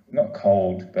not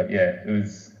cold, but it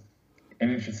was an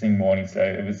interesting morning. So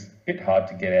it was a bit hard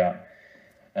to get out.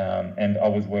 And I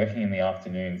was working in the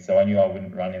afternoon, so I knew I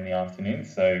wouldn't run in the afternoon.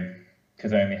 So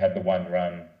because I only had the one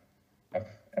run,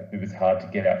 it was hard to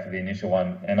get out for the initial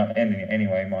one. And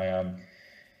anyway, my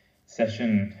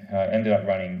session ended up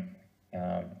running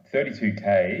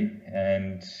 32K,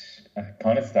 and I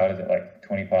kind of started at like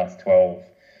 20 past 12.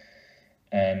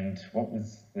 And what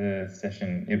was the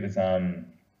session? It was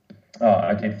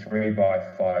I did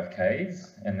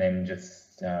 3x5Ks, and then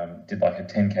just did like a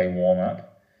 10K warm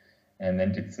up, and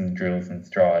then did some drills and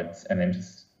strides, and then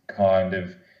just kind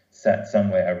of sat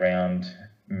somewhere around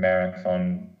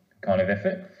marathon kind of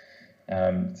effort.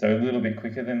 So a little bit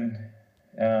quicker than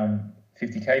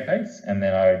 50K pace, and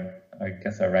then I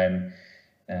guess I ran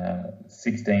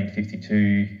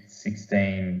 16:52,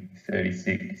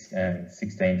 16:36, and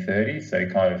 16:30. So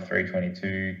kind of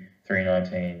 3:22,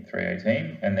 3:19,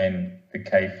 3:18, and then the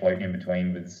K float in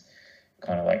between was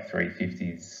kind of like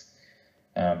 3:50s.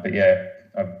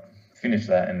 I finished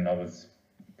that and I was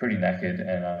pretty knackered,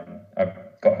 and I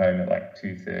got home at like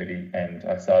 2:30, and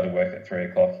I started work at 3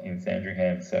 o'clock in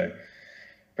Sandringham. So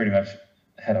pretty much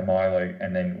had a Milo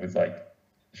and then was like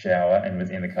shower and was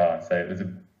in the car. So it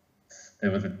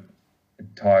was a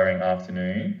tiring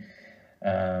afternoon,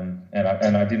 and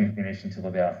I didn't finish until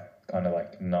about kind of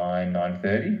like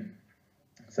 9:30.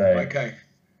 So okay.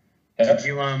 Did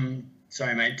you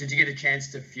sorry mate, did you get a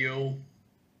chance to fuel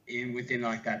within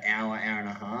like that hour and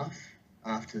a half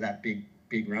after that big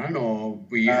run, or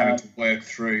were you having to work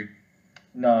through?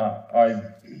 No,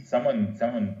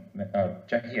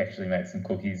 Jackie actually made some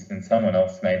cookies, and someone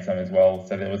else made some as well.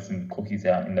 So there was some cookies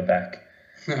out in the back.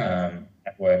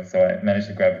 at work, so I managed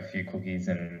to grab a few cookies,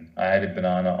 and I had a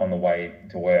banana on the way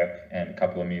to work and a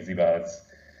couple of muesli bars.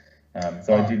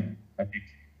 So I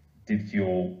did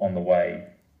fuel on the way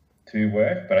to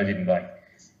work, but I didn't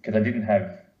because I didn't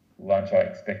have lunch. I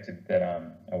expected that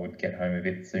I would get home a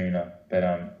bit sooner, but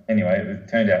anyway, it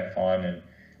turned out fine,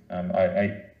 and I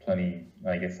ate plenty,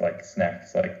 I guess, like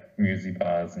snacks, like muesli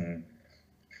bars and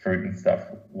fruit and stuff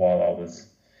while I was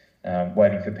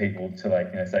waiting for people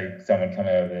to say someone come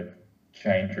out of the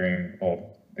change room or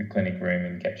the clinic room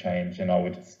and get changed, and I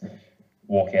would just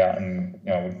walk out and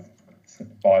would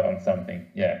bite on something.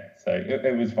 Yeah, so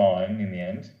it was fine in the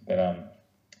end, but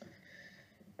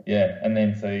and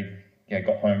then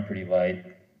got home pretty late,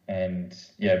 and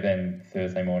then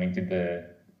Thursday morning did the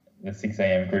 6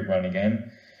 a.m. group run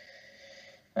again,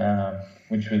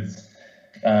 which was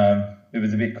it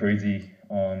was a bit cruisy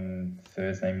on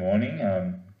Thursday morning.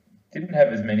 Didn't have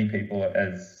as many people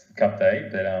as Cup Day,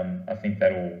 but I think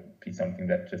that'll be something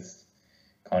that just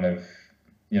kind of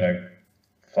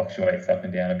fluctuates up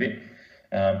and down a bit.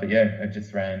 But I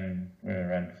just ran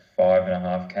around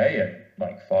 5.5K at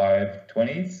like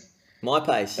 5:20s. My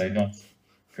pace. So not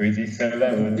crazy. So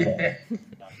that was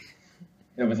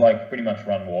it was like pretty much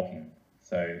run walking.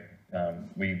 So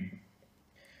we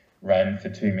ran for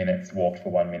 2 minutes, walked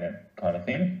for 1 minute kind of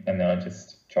thing, and then I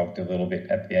just jogged a little bit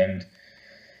at the end.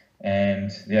 And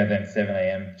then 7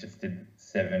 a.m. just did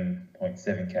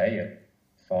 7.7K at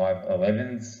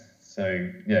 5:11s.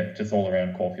 So just all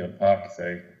around Caulfield Park.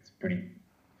 So it's pretty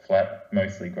flat,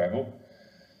 mostly gravel.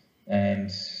 And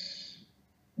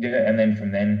and then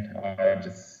from then I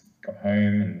just got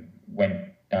home and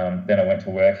went. Then I went to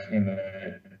work in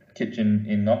the kitchen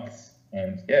in Knox.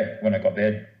 And when I got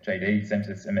there, JD sent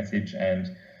us a message and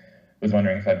was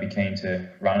wondering if I'd be keen to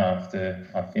run after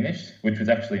I finished, which was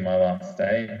actually my last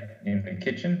day in the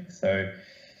kitchen. So,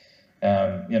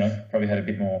 probably had a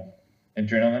bit more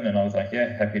adrenaline, and I was like,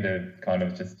 happy to kind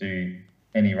of just do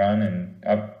any run. And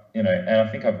and I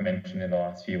think I've mentioned in the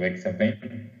last few weeks, I've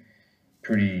been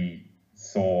pretty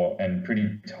sore and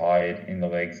pretty tired in the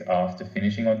legs after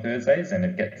finishing on Thursdays, and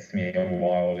it gets me a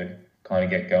while to kind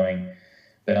of get going.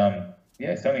 But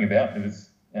something about it was,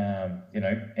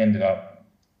 ended up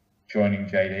joining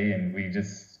JD, and we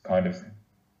just kind of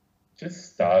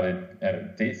just started at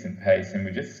a decent pace, and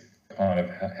we just kind of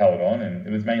held on, and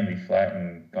it was mainly flat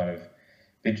and kind of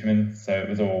bitumen, so it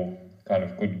was all kind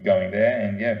of good going there.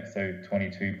 And so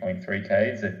 22.3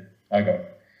 Ks, I got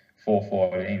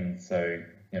 4:14, so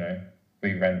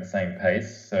we ran the same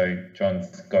pace, so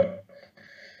John's got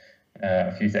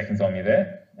a few seconds on me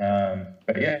there.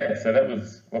 But so that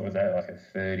was, what was that, like a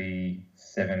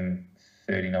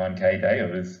 39K day?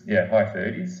 It was high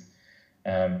 30s.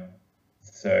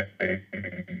 So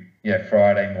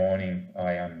Friday morning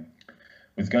I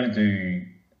was going to do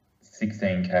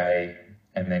 16K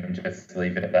and then just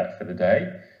leave it at that for the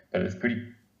day, but it was pretty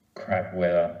crap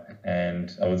weather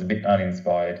and I was a bit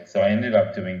uninspired, so I ended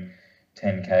up doing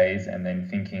 10Ks and then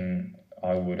thinking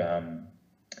I would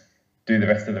do the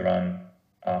rest of the run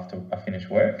after I finished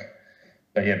work.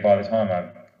 But by the time I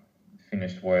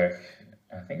finished work,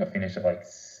 I think I finished at like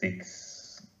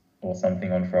 6 or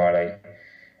something on Friday,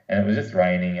 and it was just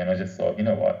raining, and I just thought, you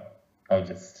know what, I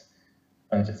just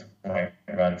won't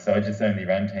run. So I just only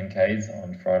ran 10Ks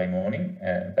on Friday morning,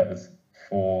 and that was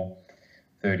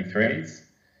 4:33s.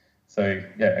 So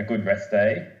a good rest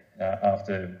day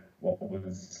after what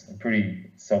was a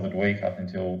pretty solid week up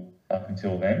until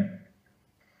then.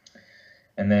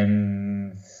 And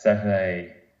then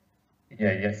Saturday,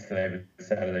 yesterday was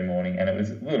Saturday morning, and it was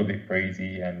a little bit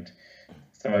breezy, and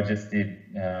so I just did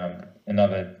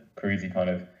another cruisy kind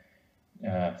of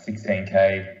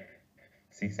 16K,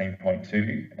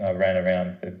 16.2. I ran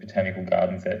around the Botanical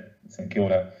Gardens at St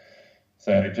Kilda,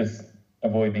 so just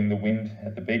avoiding the wind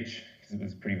at the beach because it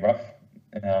was pretty rough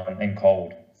and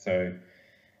cold. So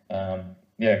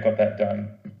got that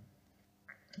done,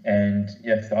 and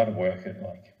started work at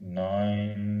like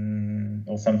 9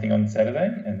 or something on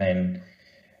Saturday, and then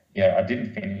I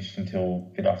didn't finish until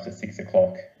a bit after 6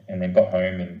 o'clock, and then got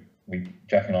home, and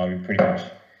Jack and I pretty much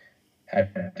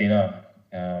had dinner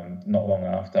not long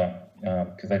after,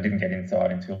 because I didn't get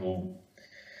inside until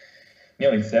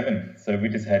nearly 7. So we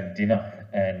just had dinner,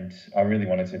 and I really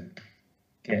wanted to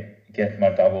get my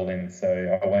double in,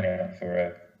 so I went out for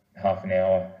a half an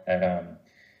hour at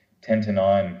 10 to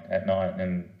 9 at night,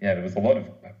 and there was a lot of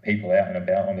people out and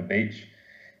about on the beach,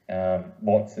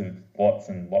 lots and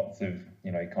lots of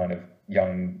kind of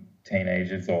young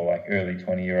teenagers or like early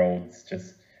 20-year-olds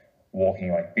just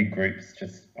walking, like big groups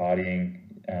just partying.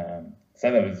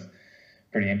 So that was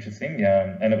pretty interesting,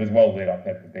 and it was well lit up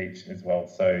at the beach as well.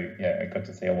 So I got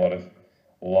to see a lot of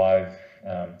live,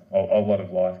 a lot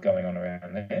of life going on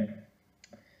around there.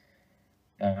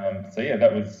 So yeah,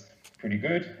 that was pretty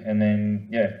good. And then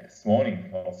this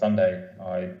morning or Sunday,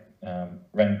 I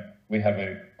ran. We have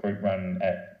a group run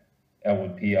at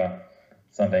Elwood Pier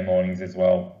Sunday mornings as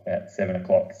well at 7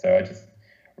 o'clock. So I just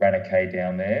ran a K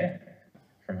down there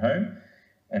from home,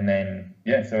 and then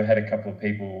so I had a couple of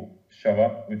people show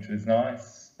up, which was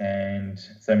nice. And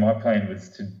so my plan was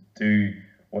to do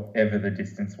whatever the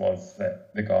distance was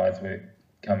that the guys were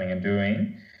coming and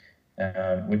doing,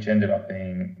 which ended up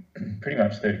being pretty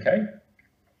much 30K.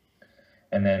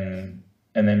 And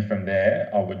then from there,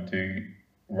 I would do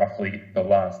roughly the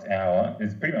last hour.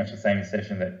 It's pretty much the same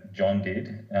session that John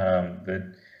did.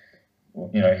 The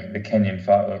Kenyan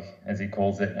fartlek, as he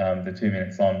calls it, the 2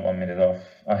 minutes on, 1 minute off.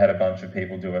 I had a bunch of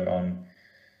people do it on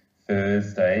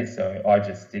Thursday, so I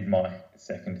just did my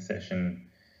second session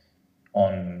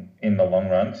in the long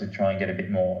run to try and get a bit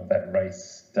more of that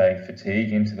race day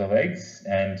fatigue into the legs.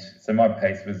 And so my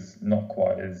pace was not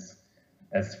quite as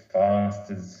fast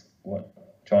as what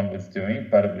John was doing,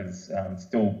 but it was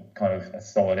still kind of a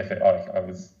solid effort. I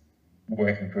was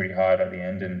working pretty hard at the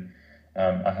end, and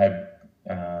I had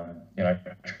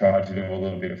tried to do a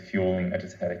little bit of fueling. I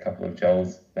just had a couple of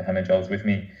gels, the hammer gels with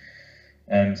me,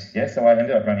 and so I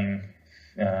ended up running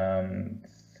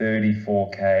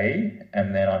 34K,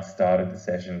 and then I started the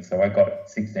session. So I got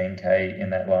 16K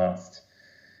in that last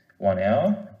 1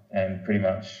 hour, and pretty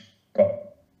much got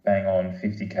bang on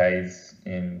 50Ks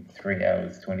in 3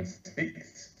 hours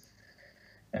 26.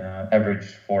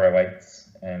 Average 408s,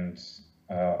 and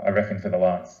I reckon for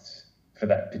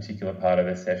that particular part of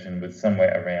the session was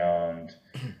somewhere around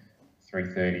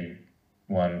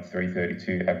 331,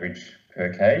 332 average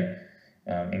per K,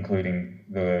 including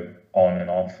the on and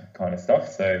off kind of stuff.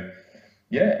 So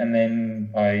and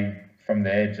then I from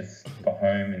there just got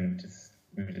home and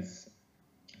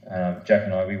Jack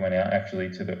and I, we went out actually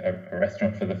to a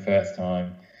restaurant for the first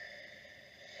time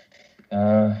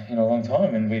in a long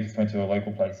time, and we just went to a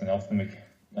local place in Elsternwick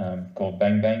called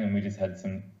Bang Bang, and we just had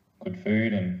some good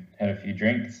food and had a few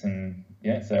drinks, and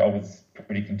so I was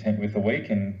pretty content with the week,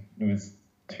 and it was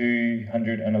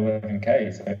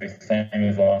 211K, so same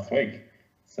as last week.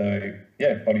 So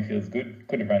body feels good.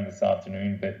 Could have run this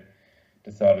afternoon, but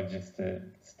decided just to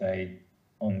stay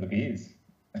on the beers.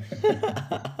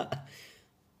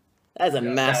 That's a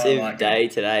massive day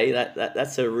today.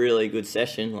 That's a really good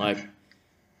session.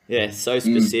 So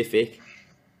specific.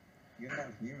 You're not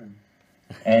human.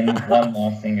 And one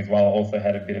last thing as well, I also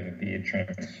had a bit of a beard trim.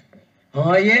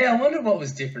 Oh yeah, I wonder what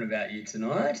was different about you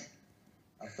tonight.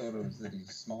 I thought it was that he's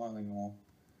smiling more.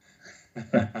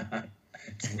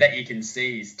 It's that you can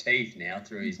see his teeth now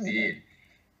through his beard.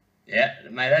 Yeah,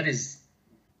 mate, that is...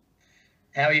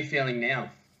 How are you feeling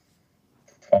now?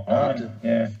 Fine,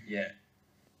 Yeah.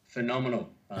 Phenomenal.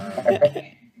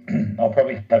 I'll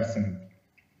probably have some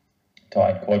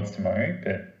tight quads tomorrow,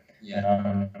 but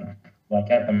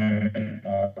at the moment,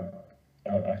 I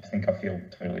think I feel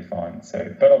totally fine.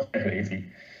 So, but I'll take it easy,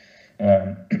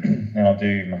 and I'll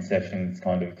do my sessions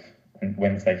kind of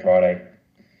Wednesday, Friday,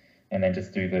 and then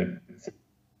just do the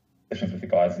sessions with the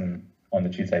guys on the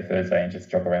Tuesday, Thursday, and just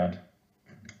jog around.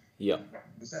 Yeah.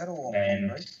 Was that all on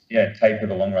concrete? Taper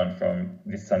the long run from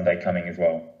this Sunday coming as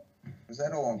well. Was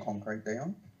that all on concrete,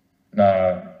 Dion?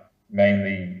 No,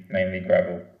 mainly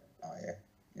gravel. Oh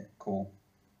yeah, cool.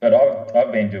 But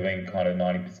I've been doing kind of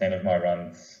 90% of my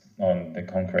runs on the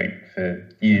concrete for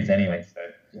years anyway. So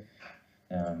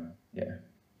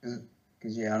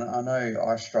Because I know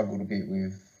I struggled a bit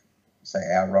with, say,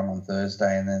 our run on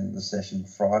Thursday, and then the session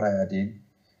Friday I did,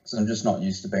 because I'm just not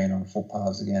used to being on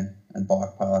footpaths again and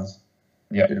bike paths.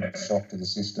 Yeah. Bit of a shock to the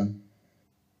system.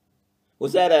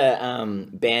 Was that a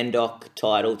Bandock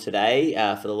title today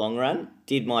for the long run?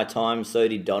 Did my time, so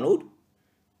did Donald?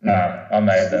 No, I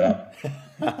made that up.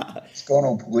 It's gone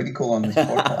all political on this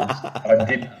podcast.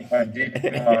 I did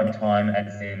my time,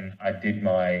 as in I did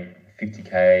my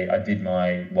 50K, I did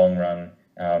my long run,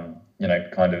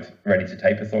 kind of ready to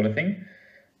taper sort of thing.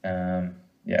 And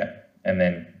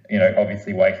then,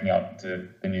 obviously waking up to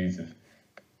the news of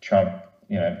Trump,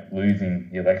 losing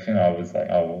the election, I was like,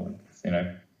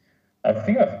 I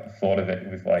think I thought of it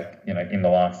with in the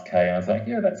last K, I was like,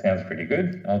 yeah, that sounds pretty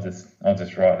good. I'll just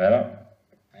write that up.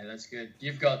 Hey, that's good.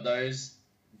 You've got those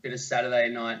bit of Saturday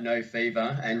night no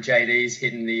fever, and JD's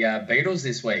hitting the Beatles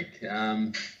this week.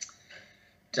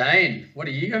 Dane, what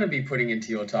are you going to be putting into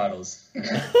your titles?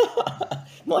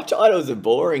 My titles are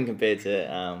boring compared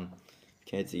to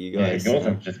you guys. Yeah, yours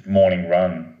are just morning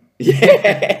run.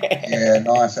 Yeah. Yeah,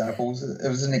 nice apples. It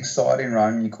was an exciting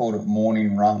run. You called it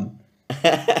morning run.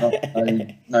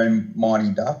 No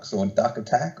Mighty Ducks or Duck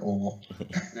Attack or.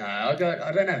 No, I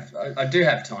don't have. I do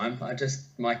have time.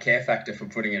 My care factor for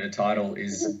putting in a title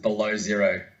is below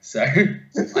 0. So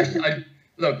I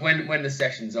look when the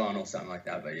session's on or something like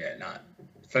that. But yeah, no.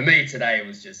 For me today it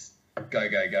was just go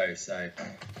go go. So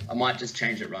I might just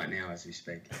change it right now as we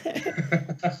speak.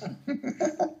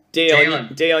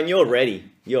 Dion, you're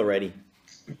ready. You're ready.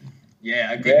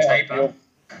 Yeah, a good taper.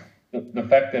 The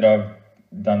fact that I've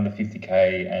done the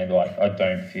 50k and like I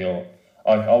don't feel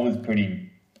like I was pretty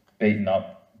beaten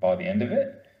up by the end of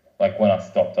it. Like when I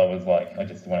stopped, I was like, I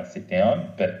just want to sit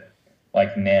down. But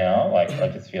like now, like I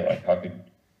just feel like I could,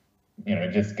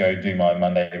 just go do my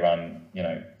Monday run,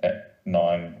 at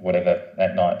 9, whatever,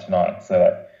 at night tonight. So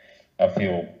like, I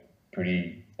feel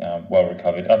pretty well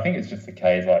recovered. I think it's just the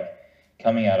case, like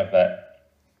coming out of that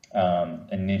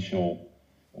initial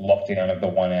lockdown of the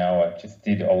 1 hour, just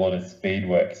did a lot of speed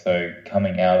work. So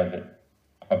coming out of it,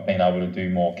 I've been able to do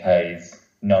more Ks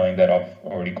knowing that I've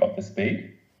already got the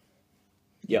speed.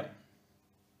 Yep.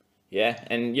 Yeah,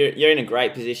 and you're in a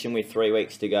great position with 3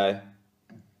 weeks to go.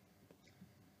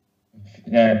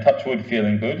 Yeah, touch wood,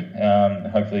 feeling good.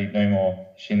 Hopefully no more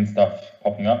shin stuff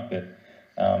popping up, but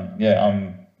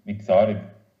I'm excited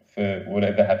for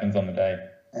whatever happens on the day.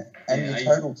 And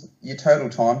your total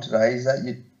time today, is that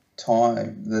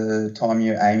the time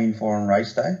you're aiming for on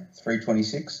race day?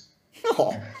 3:26?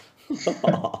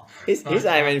 He's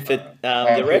aiming for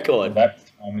the record. That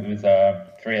time it was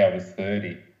 3 hours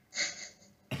 30.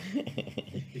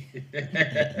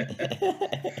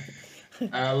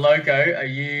 Loco,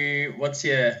 what's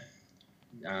your,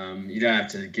 you don't have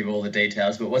to give all the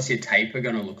details, but what's your taper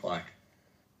going to look like?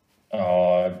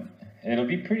 It'll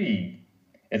be pretty,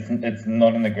 it's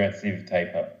not an aggressive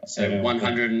taper. So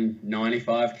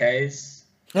 195 Ks?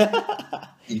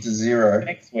 Into 0.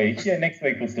 Next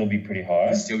week will still be pretty high.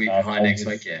 It'll still be high next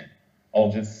week, yeah.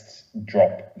 I'll just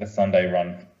drop the Sunday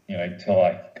run, to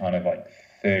like kind of like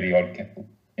 30 odd,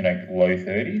 low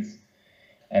 30s.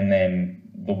 And then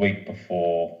the week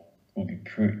before will be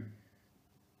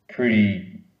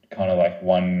pretty kind of like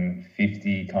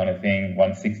 150 kind of thing,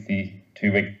 160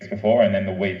 2 weeks before. And then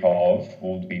the week of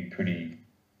will be pretty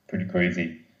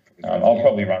cruisy. I'll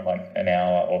probably run like an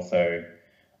hour or so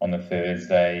on the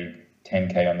Thursday,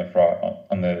 10k on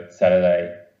the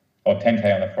Saturday, or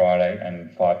 10k on the Friday and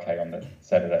 5k on the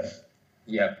Saturday.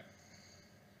 Yep.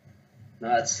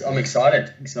 No, I'm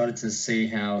excited to see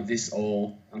how this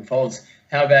all unfolds.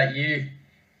 How about you,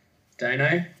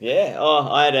 Dano? Yeah.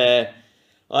 I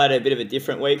had a bit of a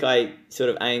different week. I sort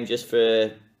of aimed just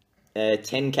for a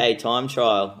 10k time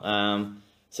trial.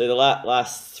 So the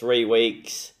last 3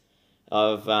 weeks,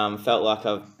 I've felt like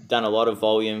I've done a lot of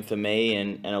volume for me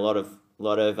and a lot of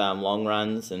long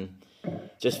runs, and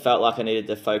just felt like I needed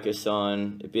to focus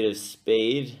on a bit of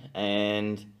speed.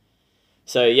 And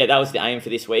so yeah, that was the aim for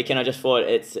this week, and I just thought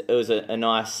it was a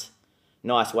nice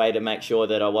way to make sure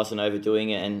that I wasn't overdoing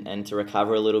it and to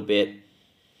recover a little bit.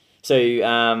 So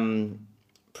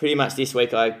pretty much this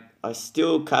week I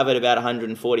still covered about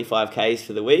 145 Ks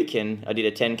for the week, and I did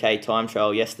a 10k time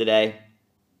trial yesterday,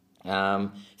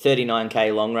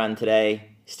 39k long run today,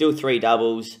 still 3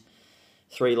 doubles,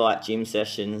 3 light gym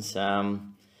sessions.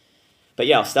 But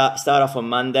yeah, I'll start off on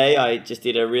Monday. I just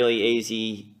did a really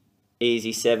easy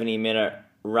 70-minute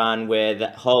run where the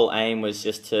whole aim was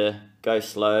just to go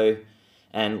slow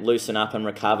and loosen up and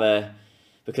recover,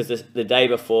 because the day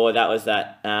before, that was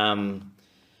that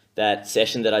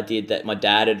session that I did that my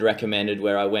dad had recommended,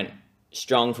 where I went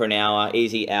strong for an hour,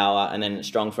 easy hour, and then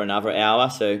strong for another hour,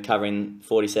 so covering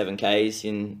 47 Ks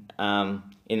in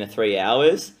the 3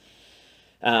 hours.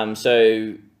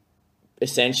 So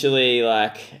essentially,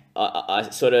 like I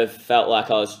sort of felt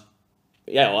like I'd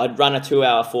run a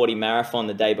 2-hour 40 marathon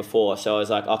the day before, so I was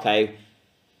like, okay,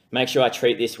 make sure I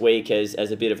treat this week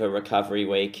as a bit of a recovery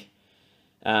week.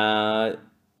 So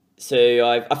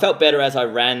I felt better as I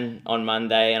ran on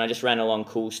Monday, and I just ran along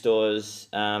Cool Stores,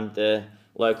 the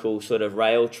local sort of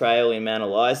rail trail in Mount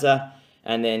Eliza,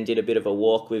 and then did a bit of a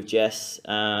walk with Jess,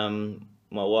 my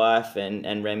wife,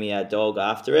 and Remy, our dog,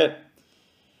 after it.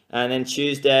 And then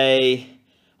Tuesday,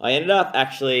 I ended up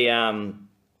actually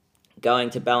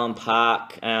going to Ballon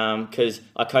Park because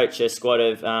I coach a squad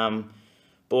of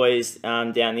boys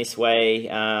down this way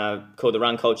called the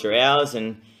Run Culture Hours,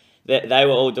 and they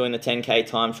were all doing the 10k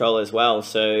time trial as well.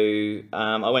 So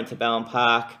I went to Ballon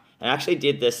Park and actually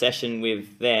did the session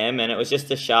with them, and it was just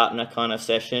a sharpener kind of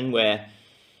session where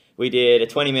we did a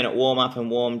 20-minute warm-up and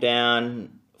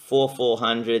warm-down, 4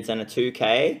 400s and a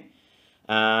 2k.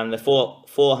 The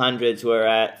 400s were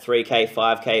at 3k,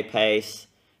 5k pace.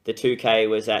 The 2k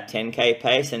was at 10k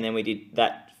pace, and then we did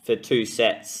that for 2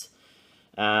 sets,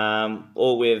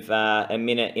 all with a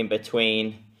minute in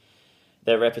between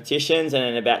the repetitions and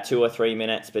then about 2 or 3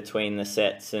 minutes between the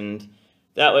sets. And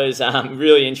that was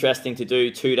really interesting to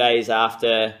do 2 days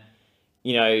after,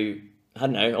 you know, I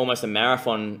don't know, almost a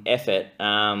marathon effort.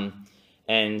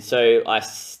 And so I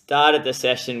started the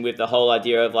session with the whole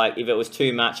idea of like, if it was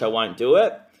too much, I won't do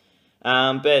it.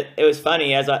 But it was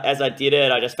funny, as I did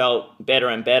it, I just felt better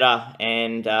and better,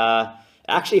 and it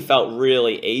actually felt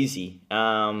really easy.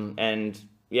 And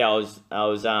yeah, I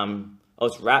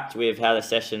was wrapped with how the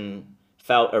session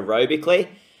felt aerobically.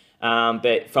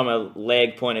 But from a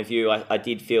leg point of view, I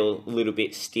did feel a little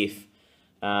bit stiff.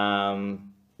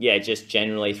 Yeah, just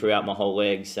generally throughout my whole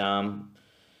legs.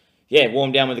 Yeah,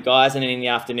 warmed down with the guys, and then in the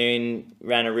afternoon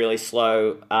ran a really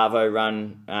slow Arvo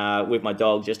run with my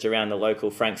dog just around the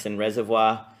local Frankston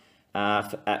Reservoir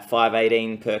at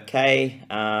 5:18 per K.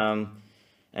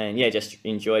 And yeah, just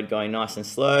enjoyed going nice and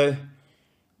slow.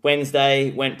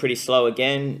 Wednesday went pretty slow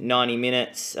again, 90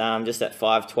 minutes, just at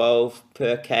 5:12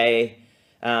 per K,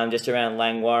 just around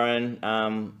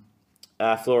Langwarrin,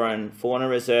 Flora and Fauna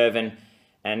Reserve,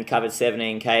 and covered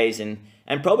 17 Ks, and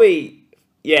probably,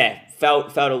 yeah,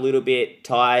 felt a little bit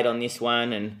tired on this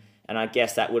one, and I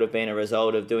guess that would have been a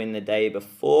result of doing the day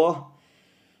before,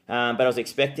 but I was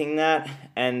expecting that.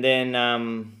 And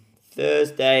then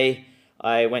Thursday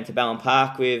I went to Ballon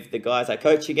Park with the guys I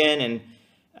coach again, and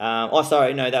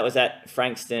that was at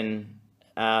Frankston,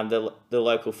 the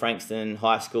local Frankston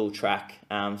High School track.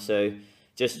 So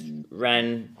just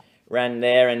ran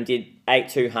there and did 8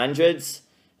 200s.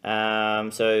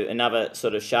 So another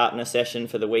sort of sharpness session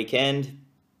for the weekend.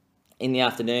 In the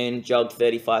afternoon, jogged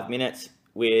 35 minutes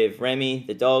with Remy,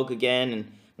 the dog, again,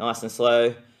 and nice and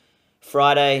slow.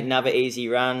 Friday, another easy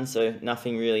run, so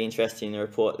nothing really interesting to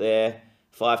report there.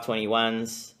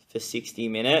 5:21s for 60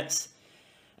 minutes.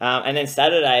 And then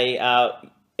Saturday,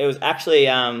 it was actually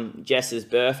Jess's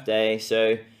birthday,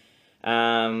 so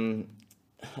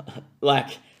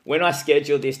like when I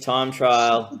scheduled this time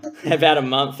trial about a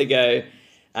month ago,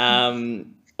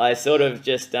 I sort of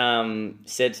just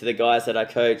said to the guys that I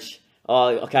coach, oh,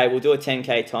 okay, we'll do a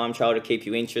 10K time trial to keep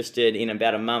you interested in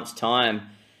about a month's time.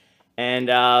 And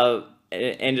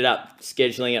it ended up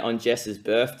scheduling it on Jess's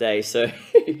birthday. So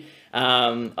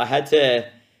I had to,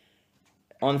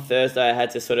 on Thursday, I had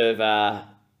to sort of,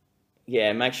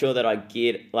 make sure that I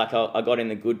got in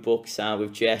the good books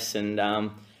with Jess,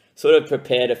 and sort of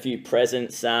prepared a few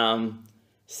presents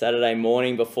Saturday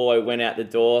morning before I went out the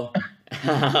door.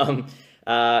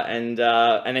 And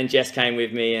then Jess came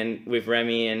with me and with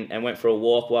Remy and went for a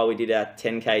walk while we did our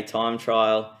 10K time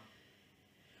trial.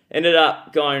 Ended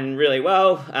up going really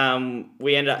well.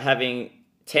 We ended up having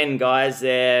 10 guys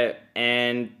there,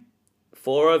 and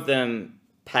 4 of them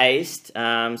paced.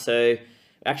 So we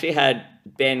actually had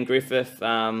Ben Griffith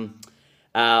on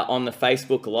the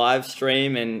Facebook live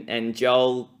stream, and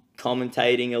Joel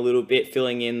commentating a little bit,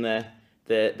 filling in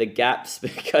the gaps,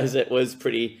 because it was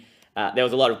pretty... there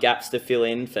was a lot of gaps to fill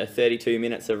in for 32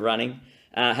 minutes of running.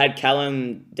 Had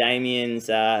Callum, Damien's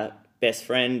best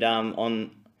friend,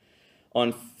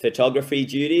 on photography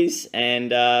duties,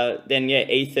 and then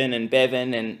Ethan and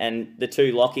Bevan and the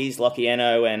 2 Lockies, Lockie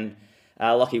Eno and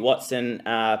Lockie Watson,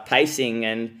 pacing,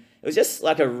 and it was just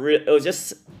like it was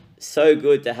just so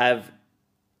good to have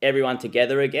everyone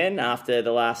together again after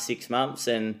the last 6 months,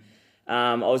 and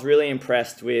I was really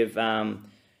impressed with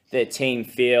the team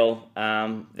feel,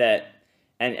 that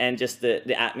and just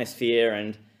the atmosphere,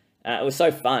 and it was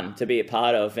so fun to be a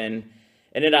part of, and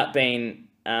it ended up being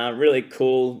really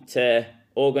cool to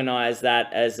organise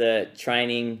that as a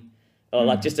training, or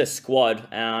like just a squad,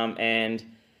 and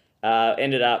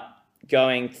ended up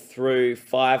going through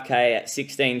 5K at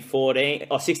 16:14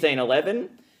 or 16:11.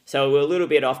 So we're a little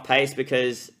bit off pace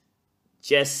because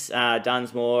Jess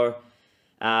Dunsmore,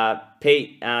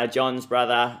 Pete, John's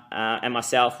brother, and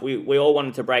myself, we all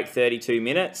wanted to break 32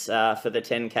 minutes for the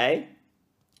 10K.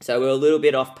 So we were a little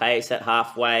bit off pace at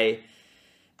halfway.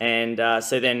 And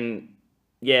so then,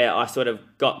 I sort of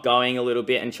got going a little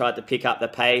bit and tried to pick up the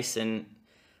pace. And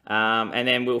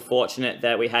then we were fortunate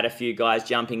that we had a few guys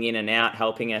jumping in and out,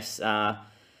 helping us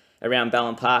around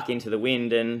Ballon Park into the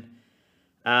wind. And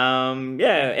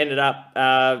ended up,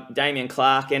 Damien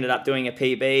Clark ended up doing a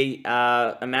PB,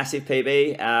 a massive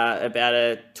PB, about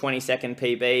a 20-second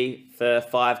PB for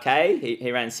 5K.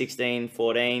 He ran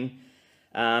 16:14,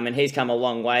 and he's come a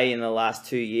long way in the last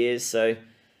 2 years. So,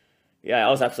 I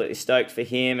was absolutely stoked for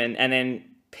him. And then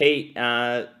Pete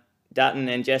Dutton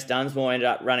and Jess Dunsmore ended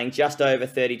up running just over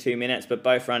 32 minutes, but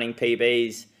both running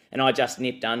PBs, and I just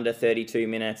nipped under 32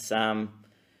 minutes,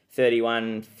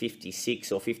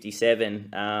 31:56 or 57.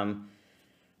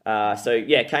 So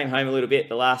yeah, came home a little bit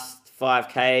the last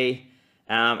 5K,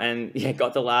 and yeah,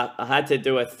 got the last. I had to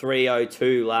do a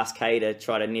 3:02 last K to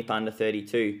try to nip under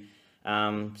 32.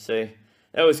 So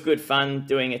that was good fun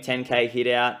doing a 10K hit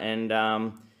out and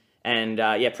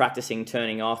yeah, practicing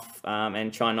turning off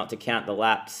and trying not to count the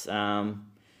laps.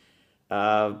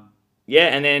 Yeah,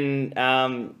 and then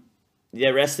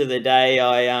the rest of the day,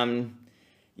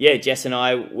 yeah, Jess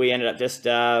and we ended up just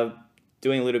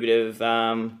doing a little bit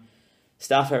of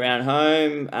stuff around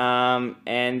home,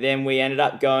 and then we ended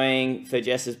up going for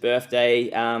Jess's birthday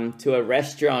to a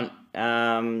restaurant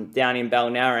down in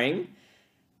Balnarring,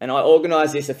 and I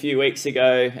organised this a few weeks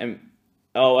ago,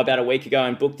 about a week ago,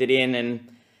 and booked it in,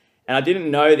 and I didn't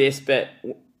know this, but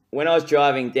when I was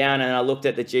driving down and I looked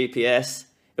at the GPS,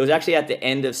 it was actually at the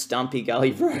end of Stumpy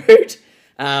Gully Road.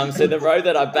 So the road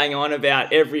that I bang on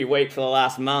about every week for the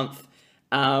last month.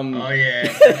 Oh yeah,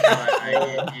 that's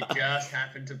right. You just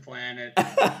happened to plan it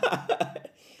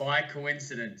by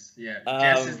coincidence. Yeah,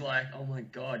 Jess is like, oh my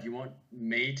god, you want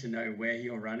me to know where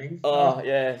you're running? Oh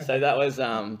yeah, so that was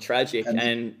tragic, and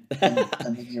then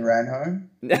you ran home.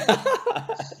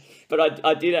 But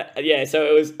I did it. Yeah, so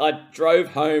it was. I drove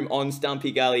home on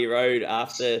Stumpy Gully Road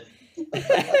after.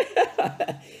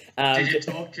 Did you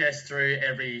talk Jess through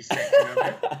every section of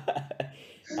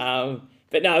it?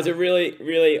 But no, it was a really,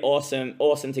 really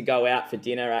awesome to go out for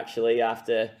dinner actually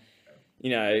after,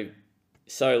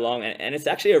 so long. And it's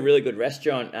actually a really good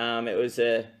restaurant. It was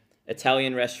a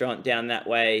Italian restaurant down that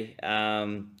way.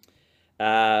 I've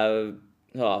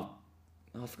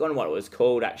forgotten what it was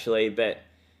called actually, but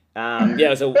yeah, it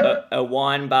was a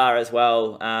wine bar as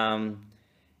well.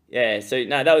 Yeah, so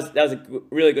no, that was a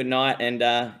really good night,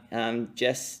 and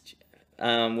Jess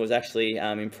was actually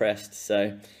impressed.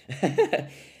 So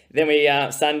then we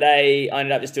Sunday, I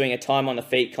ended up just doing a time on the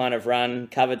feet kind of run,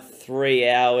 covered 3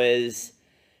 hours.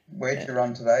 Where'd you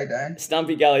run today, Dan?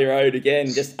 Stumpy Gully Road again,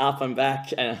 just up and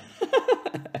back, and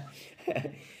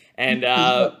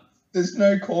there's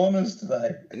no corners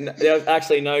today. There was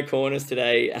actually no corners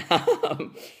today.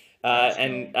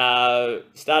 And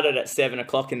started at 7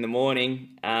 o'clock in the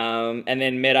morning, and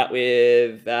then met up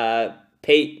with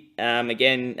Pete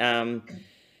again,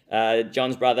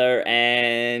 John's brother,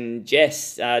 and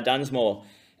Jess Dunsmore,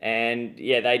 and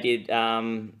yeah, they did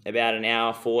about an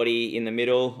hour 40 in the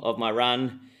middle of my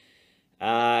run,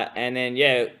 and then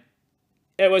yeah,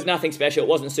 it was nothing special. It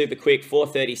wasn't super quick.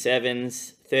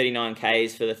 4:37s, 39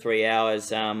 Ks for the 3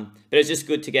 hours, but it was just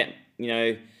good to get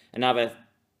another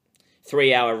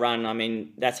 3 hour run. I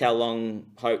mean, that's how long,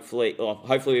 hopefully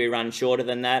we run shorter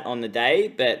than that on the day,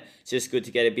 but it's just good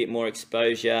to get a bit more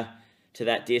exposure to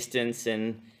that distance.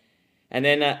 And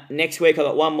then next week I've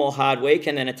got one more hard week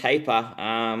and then a taper.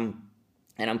 And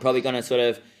I'm probably going to sort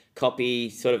of copy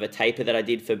sort of a taper that I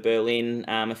did for Berlin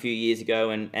a few years ago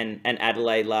and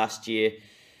Adelaide last year,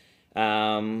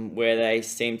 where they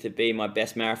seem to be my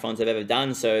best marathons I've ever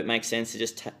done. So it makes sense to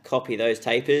just copy those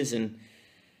tapers. And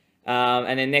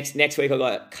then next week I've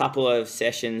got a couple of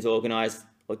sessions organised.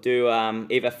 I'll do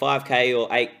either 5K or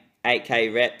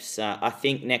 8K reps, I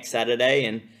think next Saturday,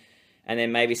 and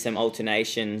then maybe some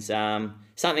alternations,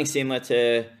 something similar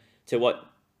to what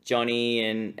Johnny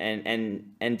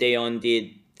and Dion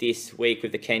did this week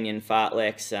with the Kenyan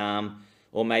fartleks,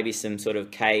 or maybe some sort of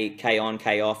K on,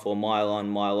 K off, or mile on,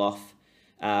 mile off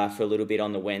for a little bit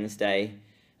on the Wednesday.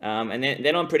 And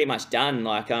then I'm pretty much done.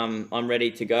 Like I'm ready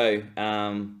to go.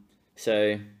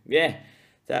 So yeah,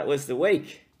 that was the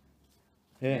week.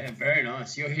 Yeah, very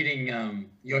nice. You're hitting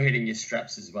your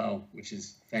straps as well, which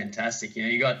is fantastic.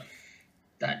 You got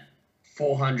that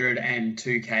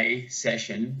 402K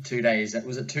session 2 days.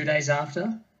 Was it 2 days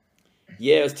after?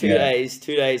 Yeah, it was 2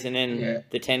 days, and then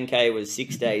the 10K was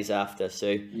 6 days after.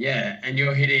 So yeah, and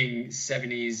you're hitting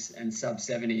 70s and sub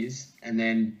 70s, and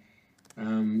then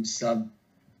sub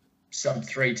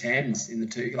 310s in the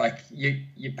two. Like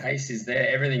your pace is there.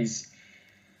 Everything's.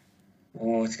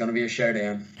 Oh, it's going to be a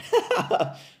showdown.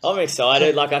 I'm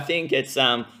excited. Like, I think it's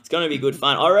going to be good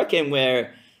fun. I reckon we're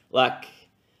like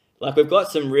we've got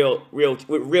some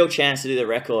real chance to do the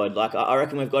record. Like, I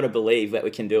reckon we've got to believe that we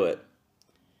can do it.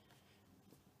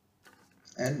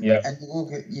 And look,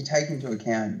 you take into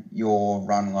account your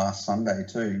run last Sunday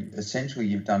too. Essentially,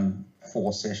 you've done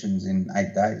 4 sessions in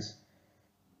 8 days.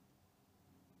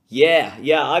 Yeah.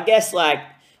 I guess I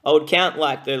would count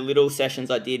the little sessions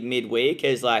I did midweek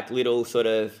as little sort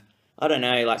of, I don't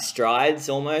know, strides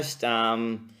almost.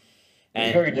 And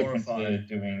it's very different to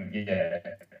doing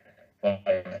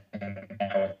an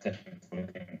hour session sort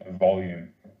of thing, of volume.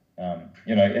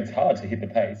 It's hard to hit the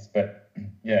pace, but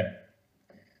yeah.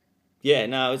 Yeah,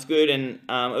 no, it was good, and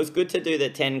it was good to do the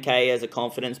 10K as a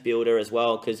confidence builder as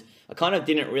well, because I kind of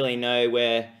didn't really know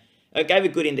where. It gave a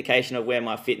good indication of where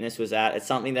my fitness was at. It's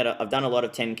something that I've done a lot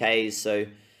of 10Ks, so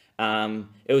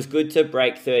it was good to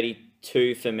break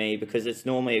 32 for me, because it's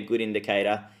normally a good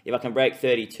indicator. If I can break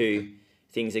 32,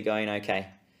 things are going okay.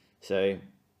 So,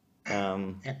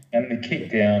 and the kick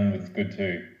down was good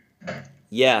too.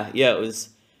 Yeah, it was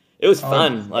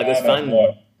fun. Like, it was fun.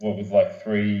 What was like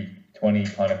 320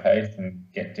 kind of pace, and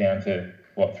get down to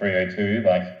what 302.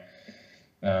 Like,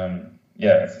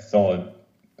 it's a solid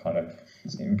kind of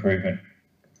improvement.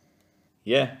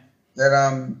 Yeah.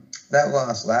 That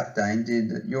last lap, Dane,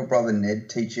 did your brother Ned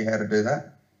teach you how to do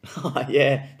that?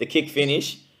 Yeah, the kick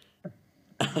finish.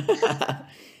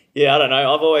 Yeah, I don't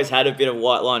know. I've always had a bit of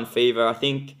white line fever. I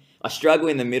think I struggle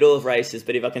in the middle of races,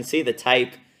 but if I can see the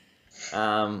tape,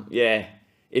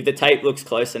 if the tape looks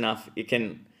close enough, you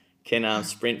can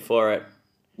sprint for it.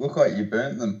 Look like you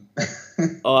burnt them.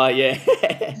 Oh yeah.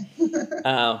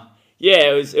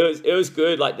 It was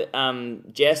good. Like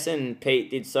Jess and Pete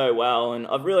did so well, and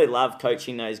I've really loved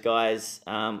coaching those guys,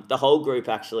 the whole group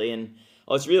actually, and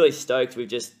I was really stoked with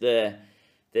just the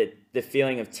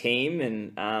feeling of team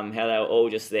and how they were all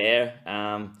just there.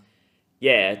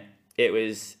 It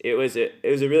was a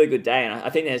really good day, and I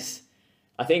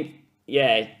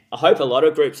hope a lot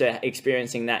of groups are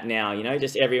experiencing that now. You know,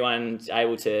 just everyone's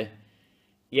able to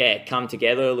come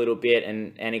together a little bit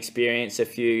and experience a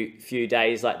few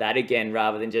days like that again,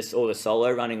 rather than just all the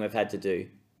solo running we've had to do.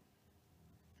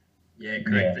 Yeah,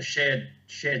 correct. Yeah. The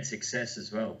shared success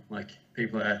as well. Like,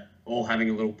 people are all having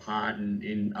a little part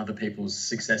in other people's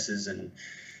successes, and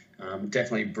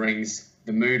definitely brings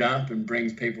the mood up and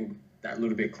brings people that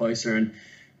little bit closer. And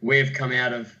we've come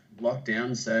out of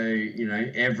lockdown, so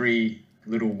every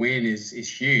little win is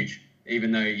huge,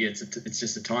 even though it's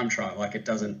just a time trial. Like, it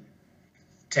doesn't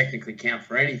technically count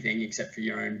for anything except for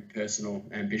your own personal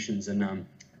ambitions, and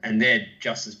they're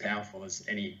just as powerful as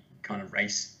any kind of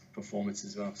race performance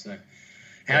as well. So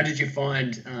how did you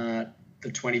find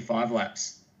the 25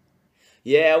 laps?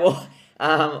 Yeah, well,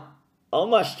 on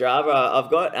my Strava,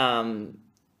 I've got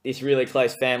this really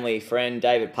close family friend,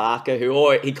 David Parker,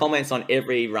 he comments on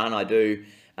every run I do.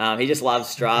 He just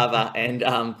loves Strava, and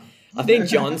I think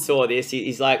John saw this.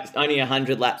 He's like, only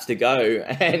 100 laps to go,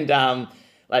 and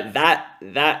like that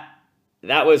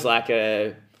was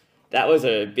that was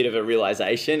a bit of a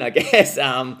realization, I guess.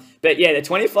 But yeah, the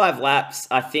 25 laps,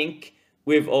 I think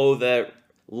with all the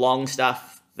long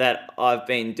stuff that I've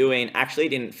been doing, actually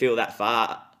didn't feel that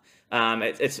far.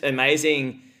 It's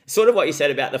amazing, sort of what you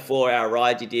said about the 4-hour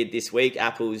ride you did this week,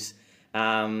 Apples.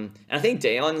 And I think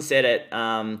Dion said it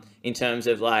in terms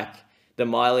of like the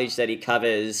mileage that he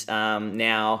covers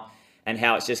now, and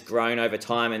how it's just grown over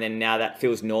time, and then now that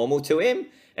feels normal to him.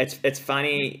 It's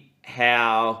funny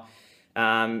how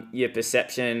your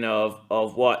perception of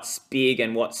what's big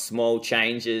and what's small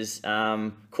changes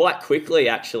quite quickly,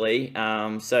 actually.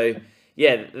 So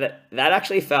yeah, that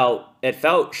actually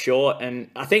felt short, and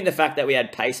I think the fact that we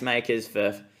had pacemakers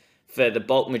for the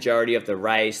bulk majority of the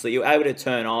race, that you were able to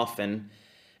turn off, and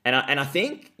I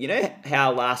think,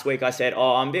 how last week I said,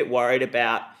 I'm a bit worried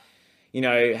about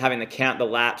having to count the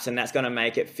laps, and that's going to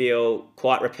make it feel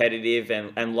quite repetitive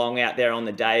and long out there on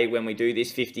the day when we do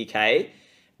this 50K.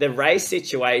 The race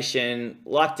situation,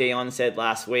 like Dion said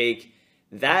last week,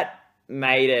 that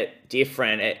made it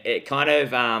different. It kind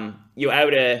of, you were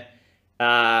able to,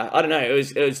 I don't know,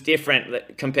 it was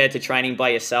different compared to training by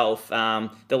yourself.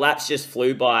 The laps just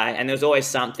flew by, and there was always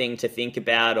something to think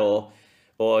about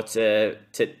or to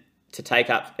take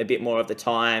up a bit more of the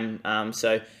time.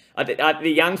 So the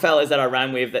young fellas that I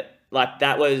ran with,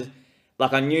 that was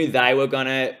like, I knew they were going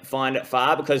to find it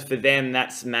far, because for them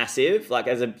that's massive, like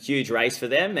as a huge race for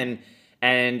them.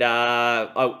 And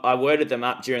I worded them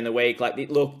up during the week, like,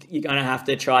 look, you're going to have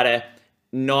to try to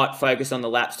not focus on the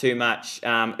laps too much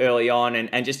early on,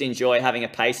 and just enjoy having a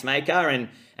pacemaker,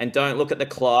 and don't look at the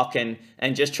clock, and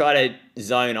just try to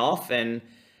zone off. And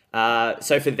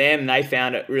so for them, they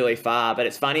found it really far. But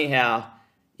it's funny how,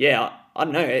 I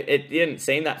don't know, it didn't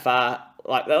seem that far.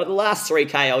 Like the last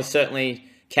 3K, I was certainly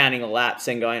counting the laps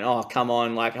and going, oh, come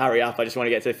on, like, hurry up, I just want to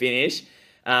get to the finish.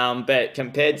 But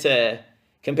compared to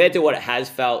what it has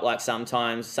felt like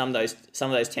sometimes, some of those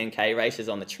 10K races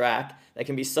on the track, they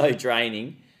can be so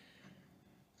draining.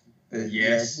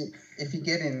 Yes. If you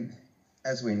get in,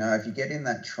 as we know, if you get in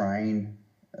that train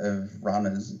of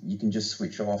runners, you can just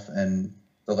switch off, and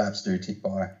the laps do tick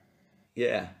by.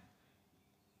 Yeah,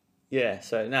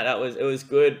 so no, it was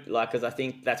good, like, because I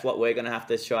think that's what we're going to have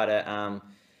to try to,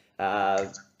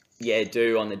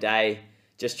 do on the day.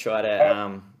 Just try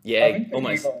to, I think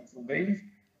almost. you guys will be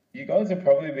you guys will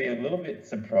probably be a little bit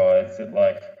surprised at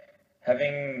like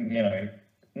having,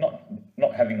 not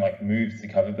having like moves to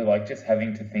cover, but like just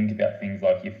having to think about things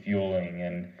like your fueling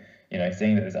and,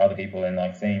 seeing that there's other people and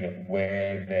like seeing that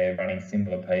where they're running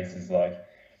similar paces, like,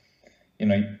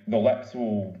 the laps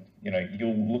will,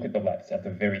 you'll look at the laps at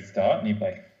the very start and you'll be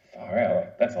like, far out,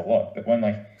 like that's a lot. But when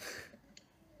like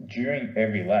during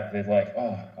every lap, there's like,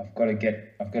 oh, I've got to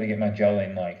get my gel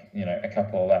in like, a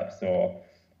couple of laps, or,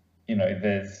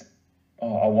 there's,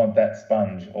 oh, I want that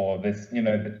sponge, or there's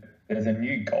a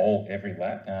new goal every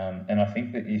lap. And I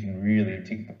think that you can really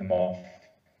tick them off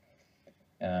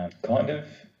kind of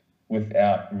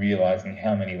without realizing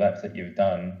how many laps that you've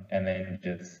done. And then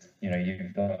just,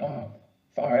 you've done, oh,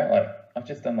 far out, like I've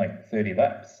just done like 30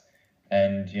 laps.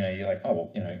 And, you're like,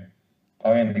 oh, well,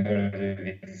 I only got to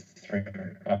do this 5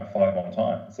 more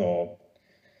times, or,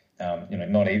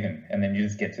 not even. And then you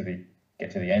just get to the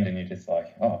end and you're just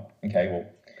like, oh, okay, well,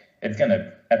 it's going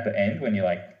to, at the end when you're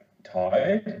like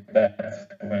tired, that's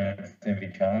when it's going to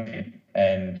be challenging.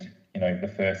 And,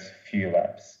 the first few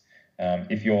laps,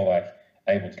 if you're like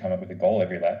able to come up with a goal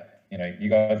every lap, you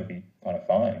guys will be kind of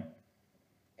fine.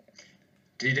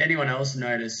 Did anyone else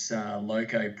notice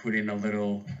Loco put in a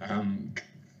little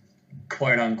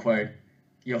quote unquote,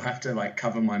 you'll have to like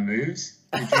cover my moves?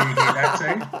 Did you hear that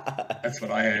too? That's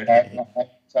what I heard.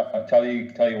 I'll tell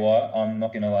you what, I'm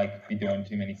not going to like be doing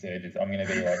too many surges. I'm going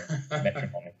to be like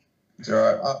metronomic. It's all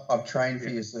right. I've trained for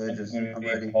your surges. I'm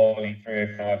ready. Holding 3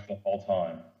 or 5 the whole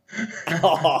time.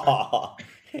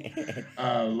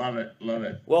 Love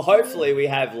it. Well, hopefully we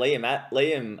have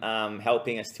Liam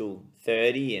helping us till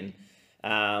 30,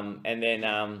 and then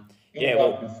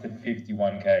it's the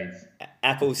 51 Ks.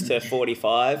 Apples to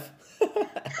 45.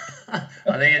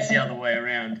 I think it's the other way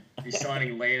around. He's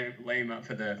signing Liam up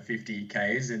for the 50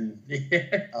 Ks, and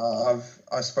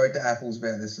I spoke to Apples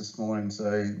about this morning.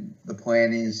 So the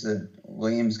plan is that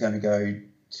Liam's going to go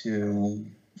to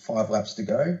 5 laps to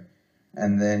go,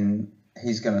 and then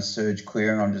he's going to surge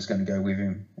clear, and I'm just going to go with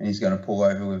him, and he's going to pull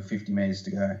over with 50 meters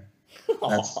to go.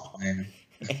 That's the plan.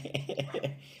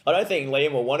 I don't think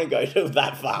Liam will want to go to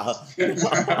that far.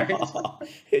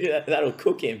 That'll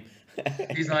cook him.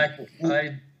 He's like,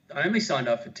 I only signed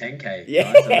up for 10K.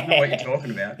 Yeah. Guys. I don't know what you're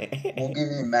talking about. We'll give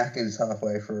you Macca's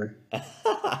halfway through.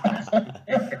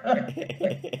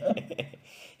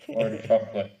 Or a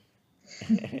chocolate.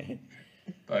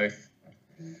 Both.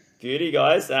 Beauty,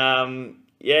 guys.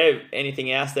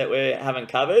 Anything else that we haven't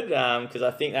covered? Because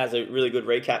I think that's a really good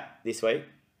recap this week.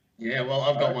 Yeah, well,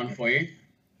 I've got one for you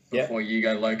before you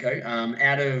go Loco.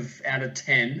 Out of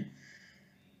 10,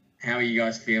 how are you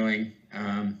guys feeling?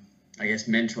 I guess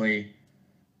mentally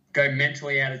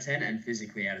out of 10 and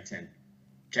physically out of 10.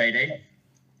 JD?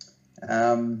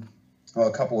 Well,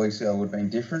 a couple of weeks ago would have been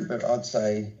different, but I'd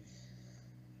say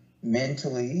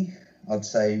mentally,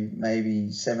 maybe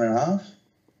 7.5,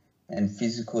 and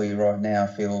physically right now I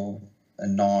feel a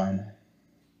 9.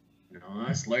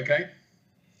 Nice. Loco?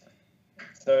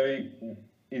 So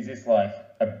is this like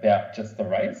about just the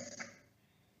race?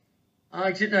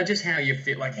 No, just how you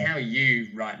feel, like how are you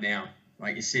right now?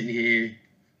 Like you're sitting here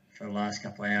for the last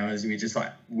couple of hours, and you're just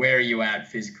like, where are you at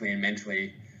physically and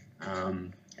mentally?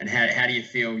 And how do you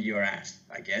feel you're at,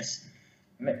 I guess?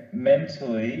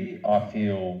 Mentally, I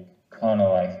feel kind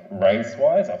of like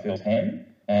race-wise, I feel 10.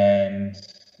 And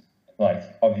like,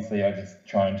 obviously I just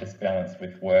try and just balance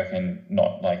with work and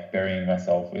not like burying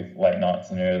myself with late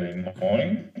nights and early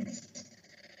mornings.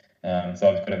 So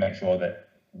I've got to make sure that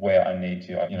where I need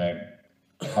to,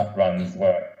 cut runs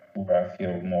where I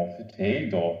feel more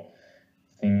fatigued or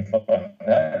things like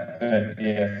that. But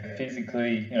yeah,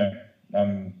 physically,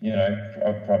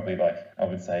 I'll probably I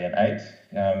would say an 8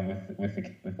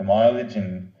 with the mileage,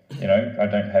 and I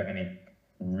don't have any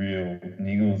real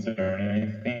niggles or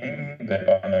anything,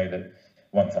 but I know that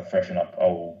once I freshen up,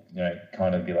 I'll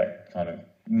kind of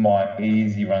my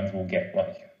easy runs will get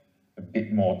like a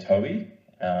bit more toey.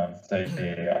 So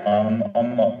yeah,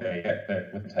 I'm not there yet,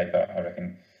 but with the taper, I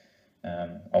reckon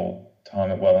I'll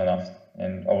time it well enough,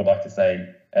 and I would like to say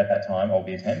at that time I'll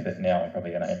be a 10, but now I'm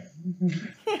probably an 8.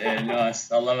 Yeah,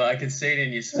 nice. I love it. I can see it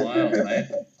in your smiles,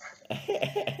 mate.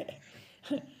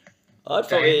 I'd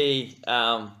probably,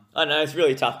 I don't know, it's a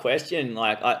really tough question.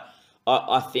 Like,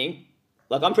 I think,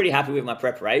 like, I'm pretty happy with my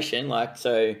preparation. Like,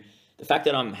 so the fact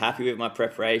that I'm happy with my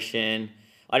preparation,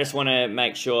 I just want to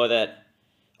make sure that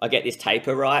I get this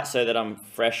taper right so that I'm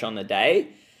fresh on the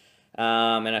day,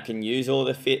 and I can use all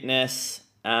the fitness.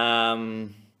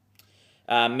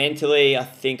 Mentally, I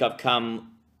think I've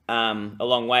come a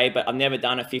long way, but I've never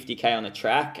done a 50K on the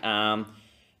track. And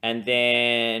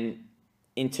then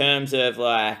in terms of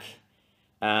like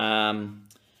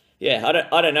yeah,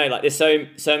 I don't know. Like, there's so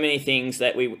many things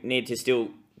that we need to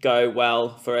still go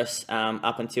well for us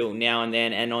up until now and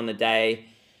then, and on the day.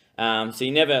 So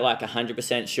you're never like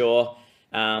 100% sure.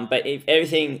 But if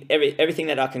everything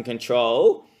that I can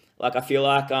control, like, I feel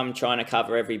like I'm trying to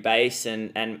cover every base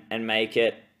and make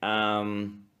it.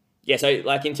 Yeah. So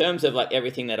like, in terms of like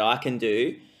everything that I can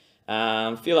do,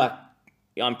 feel like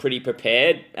I'm pretty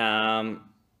prepared,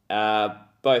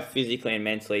 both physically and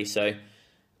mentally. So.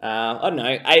 I don't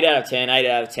know, 8 out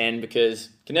of 10, because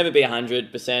it can never be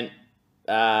 100%,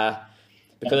 because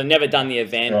I've never done the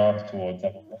event. Drive towards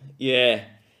that. Yeah.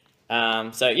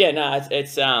 So yeah, no,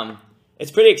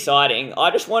 it's pretty exciting.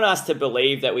 I just want us to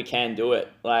believe that we can do it.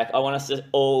 Like, I want us to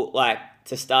all like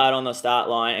to start on the start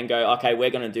line and go, okay,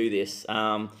 we're going to do this.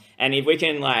 And if we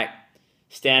can like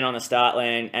stand on the start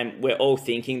line and we're all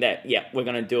thinking that, yeah, we're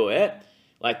going to do it,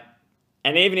 like.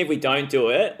 And even if we don't do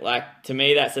it, like, to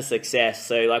me, that's a success.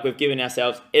 So, like, we've given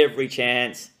ourselves every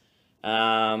chance.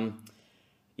 Yeah,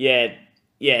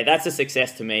 that's a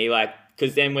success to me. Like,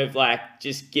 because then we've, like,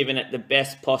 just given it the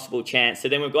best possible chance. So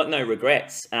then we've got no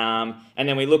regrets. And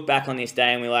then we look back on this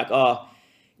day and we're like, oh,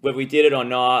 whether we did it or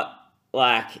not,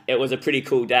 like, it was a pretty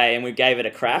cool day and we gave it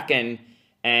a crack, and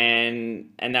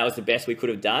that was the best we could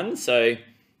have done. So,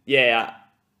 yeah,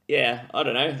 I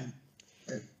don't know.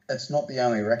 It's not the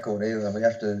only record either. We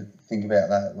have to think about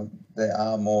that. There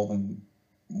are more than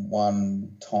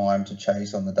one time to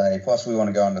chase on the day. Plus, we want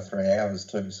to go under 3 hours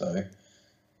too. So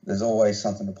there's always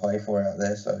something to play for out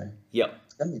there. So yep,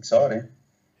 it's going to be exciting.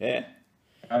 Yeah.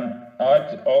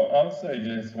 I also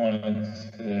just wanted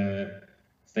to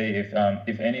see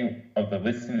if any of the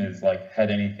listeners like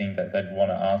had anything that they'd want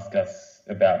to ask us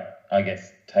about, I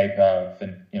guess, taper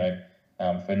for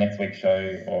for next week's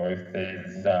show, or if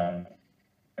there's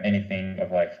anything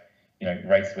of like,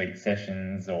 race week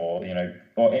sessions, or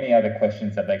or any other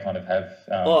questions that they kind of have.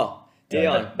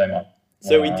 Dion. They might.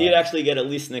 So we did actually get a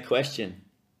listener question.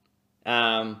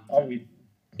 Yeah,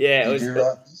 it was.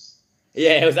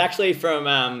 Yeah, it was actually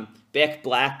from Beck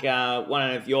Black,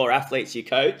 one of your athletes you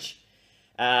coach.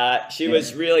 She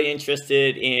was really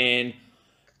interested in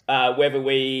whether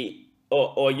we,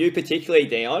 or you particularly,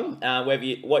 Dion,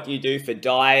 what you do for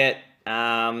diet.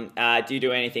 Do you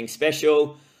do anything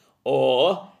special,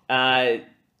 or do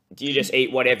you just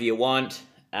eat whatever you want?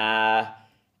 I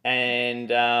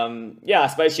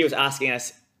suppose she was asking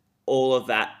us all of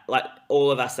that, like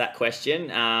all of us that question.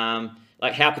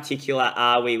 Like, how particular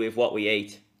are we with what we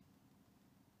eat?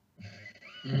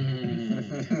 I'm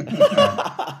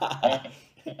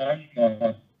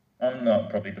not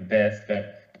probably the best,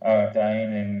 but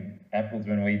Dane and Apples,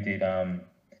 when we did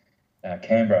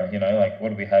Canberra, like, what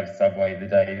do we have? Subway the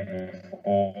day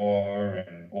before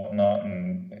and whatnot,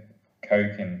 and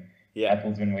Coke and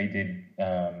Apples when we did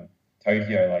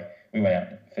Tokyo. Like, we went out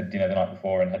for dinner the night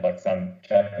before and had like some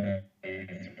Japanese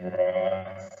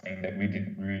rice thing that we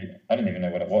didn't really. I didn't even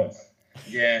know what it was.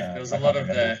 Yeah, there was a lot of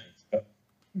that.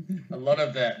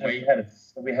 We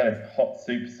had a hot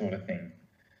soup sort of thing.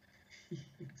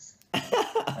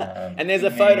 And there's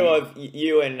a photo of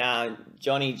you and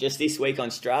Johnny just this week on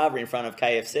Strava in front of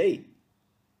KFC.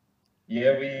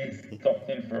 Yeah, we stopped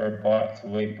in for a bite the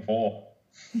week before.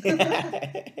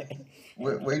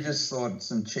 We just thought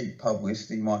some cheap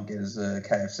publicity might get us a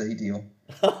KFC deal.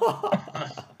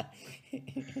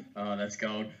 Oh, that's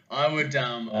gold. I would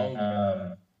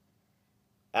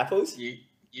Apples? You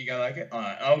go like it? All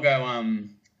right, I'll go.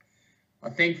 I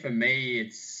think for me,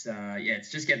 it's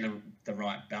just getting the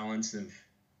right balance of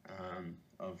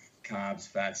carbs,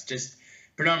 fats. Just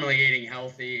predominantly eating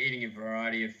healthy, eating a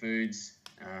variety of foods.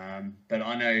 But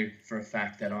I know for a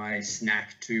fact that I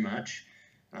snack too much.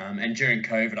 And during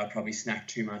COVID, I probably snacked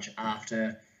too much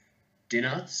after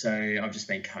dinner. So I've just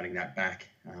been cutting that back.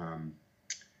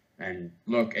 And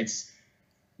look,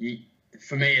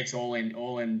 for me, it's all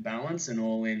in balance and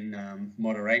all in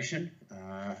moderation.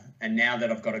 And now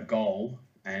that I've got a goal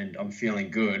and I'm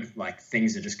feeling good, like,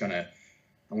 things are just I'm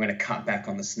going to cut back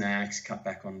on the snacks, cut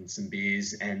back on some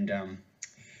beers. And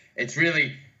it's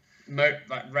really, like,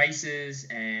 races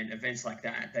and events like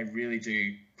that, they really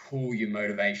do pull your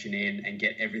motivation in and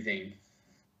get everything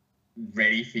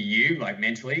ready for you, like,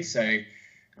 mentally. So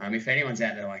if anyone's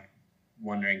out there, like,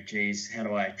 wondering, geez, how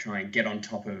do I try and get on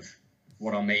top of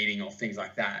what I'm eating or things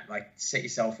like that, like, set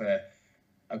yourself a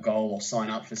goal or sign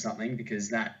up for something, because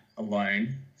that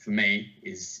alone for me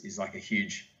is like a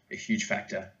huge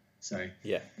factor. So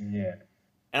yeah. And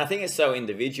I think it's so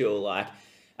individual. Like,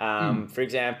 for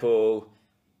example,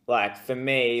 like, for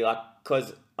me, like,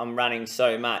 because I'm running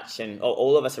so much, and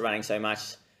all of us are running so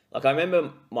much, Like, I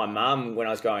remember my mum when I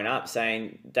was growing up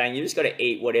saying, Dane, you just got to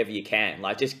eat whatever you can.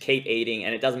 Like, just keep eating,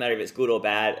 and it doesn't matter if it's good or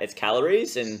bad, it's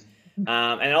calories. And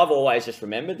I've always just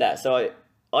remembered that. So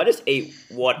I just eat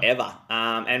whatever.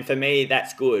 And for me,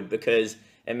 that's good because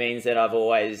it means that I've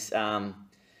always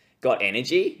got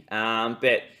energy.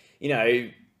 But, you know,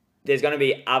 there's going to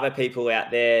be other people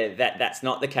out there that's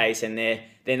not the case, and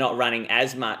they're not running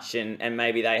as much, and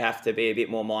maybe they have to be a bit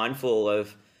more mindful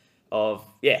of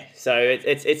yeah. So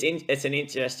it's an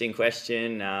interesting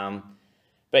question.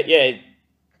 But yeah,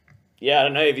 I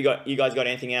don't know if you guys got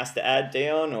anything else to add,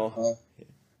 Dion or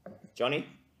Johnny?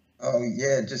 Oh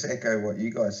yeah, just echo what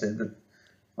you guys said. But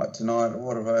like tonight,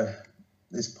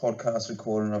 this podcast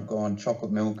recording, I've gone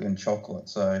chocolate milk and chocolate,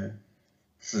 so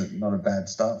it's not a bad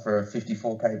start for a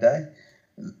 54k day.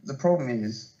 The problem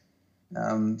is,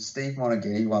 Steve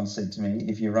Monaghetti once said to me,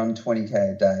 if you run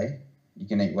 20k a day, you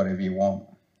can eat whatever you want.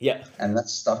 Yeah. And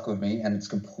that's stuck with me, and it's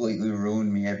completely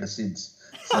ruined me ever since.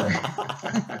 So,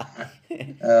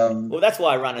 well, that's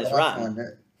why runners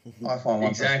run. I find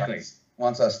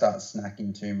once I start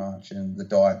snacking too much and the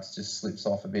diet just slips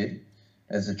off a bit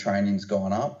as the training's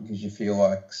gone up, because you feel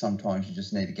like sometimes you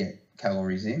just need to get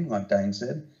calories in, like Dane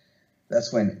said,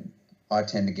 that's when I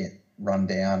tend to get run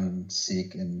down and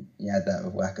sick, and you add that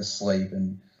with lack of sleep,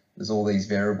 and there's all these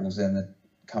variables then that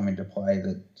come into play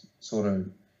that sort of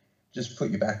just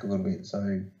put you back a little bit.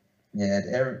 So yeah,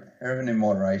 everything in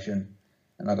moderation,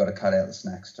 and I've got to cut out the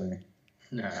snacks too.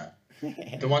 No.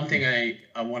 The one thing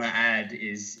I want to add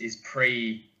is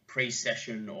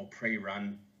pre-session or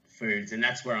pre-run foods, and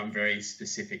that's where I'm very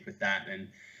specific with that. And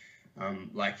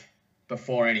like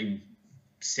before any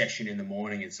session in the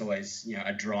morning, it's always, you know,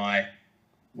 a dry,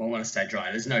 well, I want to say dry,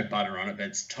 there's no butter on it, but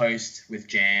it's toast with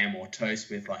jam or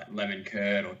toast with like lemon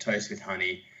curd or toast with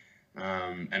honey.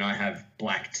 And I have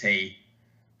black tea,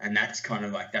 and that's kind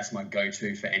of like, that's my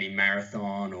go-to for any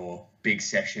marathon or big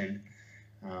session.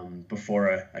 Before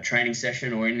a training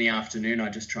session or in the afternoon, I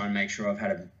just try and make sure I've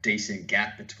had a decent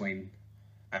gap between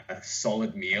a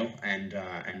solid meal and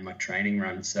my training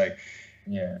run. So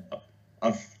yeah,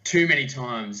 too many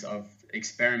times I've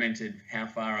experimented how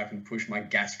far I can push my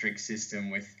gastric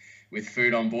system with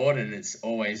food on board, and it's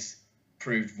always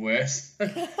proved worse.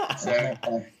 So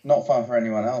not fun for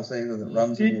anyone else either that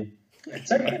runs with you.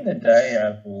 Back in the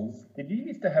day, Bulls, did you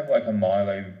used to have like a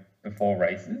Milo before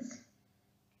races?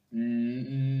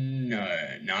 No,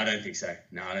 I don't think so.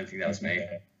 No, I don't think that was me.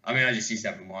 I mean, I just used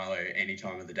to have a Milo any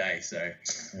time of the day. So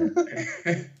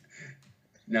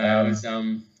no, it was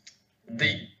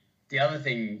the other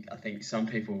thing. I think some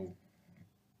people,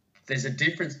 there's a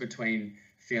difference between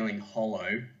feeling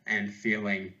hollow and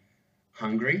feeling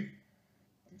hungry.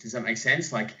 Does that make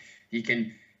sense? Like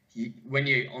when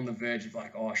you're on the verge of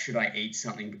like, oh, should I eat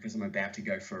something because I'm about to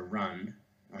go for a run?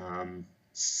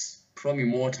 Probably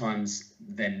more times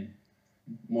than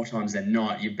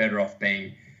not, you're better off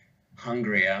being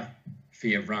hungrier for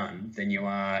your run than you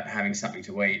are having something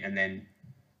to eat and then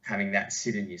having that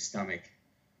sit in your stomach.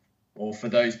 Or for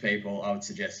those people, I would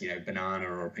suggest, you know, banana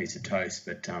or a piece of toast.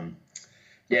 But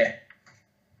yeah,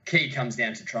 key comes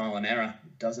down to trial and error,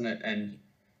 doesn't it? And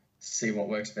see what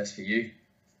works best for you.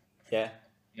 Yeah.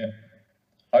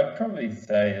 I'd probably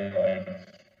say, like,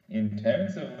 in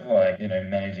terms of like, you know,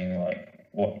 managing like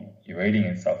what you're eating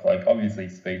and stuff, like obviously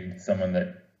speaking to someone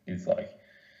that is like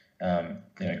you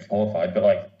know, qualified, but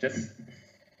like just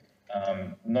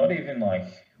not even like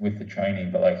with the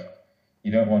training, but like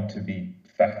you don't want to be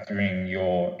factoring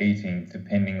your eating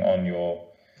depending on your,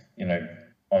 you know,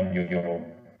 on your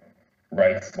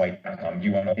race weight outcome.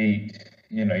 You want to eat,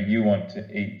 you know, you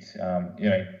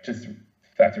know, just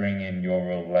factoring in your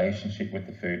relationship with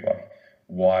the food, like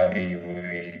why are you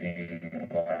eating,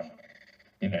 like,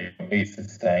 you know, eat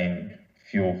sustain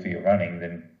fuel for your running,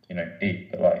 then, you know,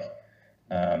 eat. But like,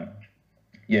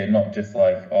 yeah, not just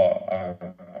like, oh,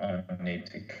 I need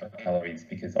to cut calories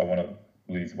because I want to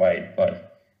lose weight. Like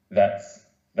that's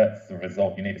the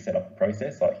result. You need to set up the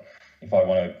process. Like if I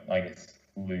want to, I guess,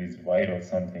 lose weight or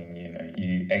something, you know,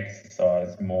 you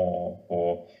exercise more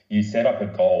or you set up a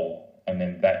goal and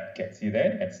then that gets you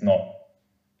there. It's not,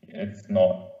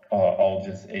 oh, I'll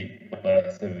just eat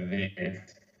less of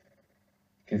this,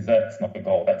 because that's not the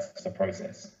goal, that's the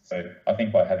process. So I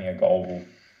think by having a goal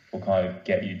will kind of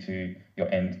get you to your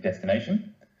end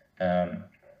destination. But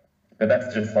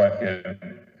that's just like a,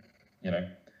 you know,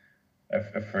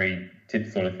 a free tip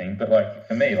sort of thing. But like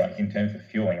for me, like in terms of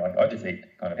fueling, like I just eat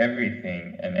kind of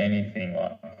everything and anything,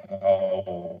 like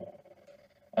whole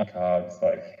carbs,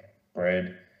 like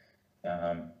bread.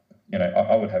 You know,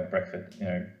 I would have breakfast, you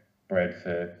know, bread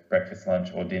for breakfast, lunch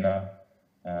or dinner.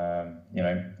 You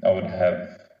know, I would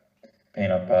have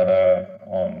peanut butter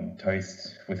on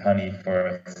toast with honey for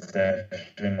a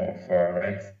session or for a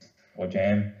race, or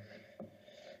jam.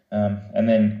 And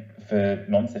then for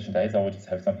non-session days, I would just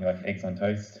have something like eggs on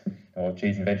toast or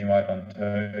cheese and Vegemite on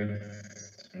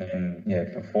toast. And then, yeah,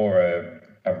 before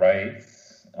a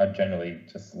race, I generally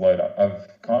just load up.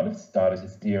 I've kind of started to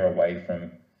steer away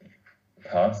from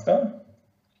pasta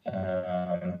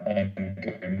and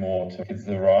go more to, because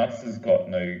the rice has got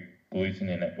no gluten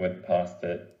in it, where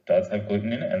pasta does have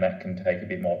gluten in it, and that can take a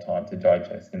bit more time to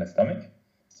digest in the stomach.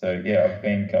 So yeah, I've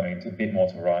been going to a bit more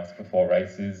to rice before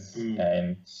races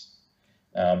and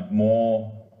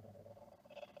more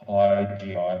high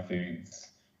GI foods,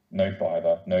 no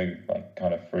fiber, no like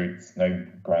kind of fruits, no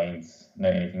grains, no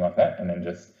anything like that, and then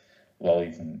just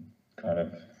lollies and kind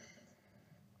of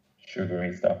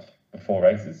sugary stuff before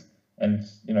races. And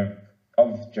you know,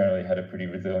 I've generally had a pretty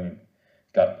resilient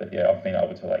gut, but yeah, I've been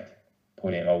able to like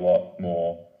put in a lot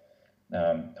more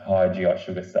high GI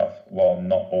sugar stuff while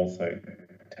not also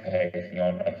taking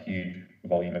on a huge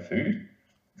volume of food.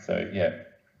 So yeah,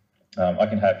 I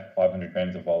can have 500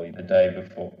 grams of volley the day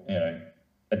before,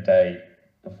 a day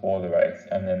before the race,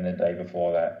 and then the day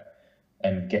before that,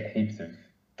 and get heaps of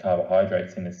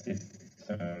carbohydrates in the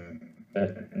system,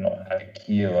 but not have a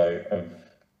kilo of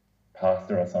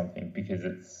pasta or something, because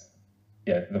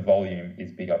the volume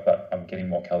is bigger, but I'm getting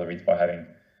more calories by having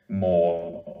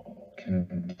more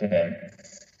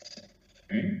condensed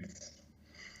foods.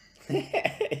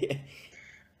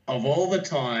 Of all the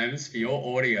times for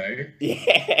your audio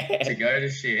to go to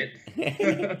shit.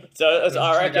 So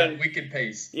I reckon that wicked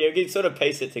piece. Yeah, we can sort of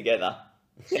piece it together.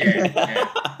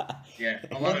 Yeah.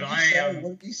 I love it.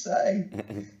 What did you say?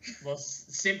 Well,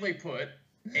 simply put,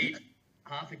 eat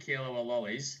half a kilo of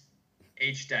lollies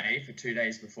each day for 2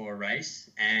 days before a race,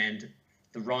 and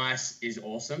the rice is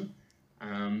awesome.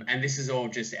 And this is all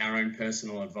just our own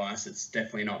personal advice. It's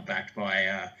definitely not backed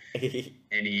by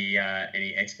any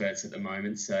experts at the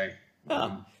moment. So,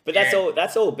 but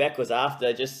that's all Beck was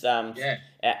after. Just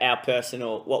our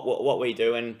personal what we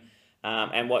do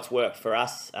and what's worked for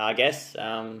us, I guess.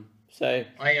 So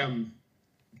I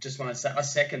just want to say I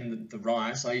second the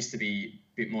rice. I used to be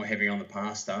a bit more heavy on the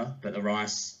pasta, but the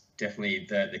rice definitely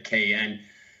the key. And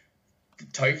the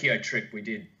Tokyo trip we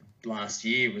did last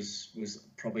year was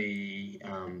probably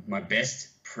my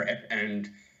best prep, and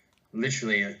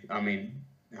literally, I mean,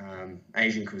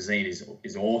 Asian cuisine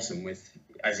is awesome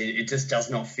it just does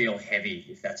not feel heavy,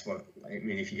 if that's what I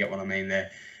mean, if you get what I mean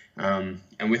there. And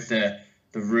with the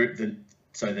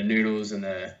noodles and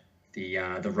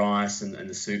the rice and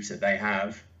the soups that they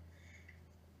have,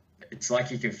 it's like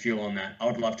you can fuel on that. I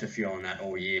would love to fuel on that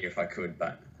all year if I could,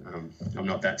 but I'm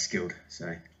not that skilled.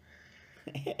 So,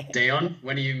 Dion,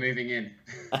 when are you moving in?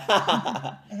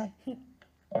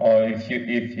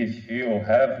 If you'll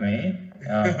have me,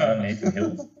 I need some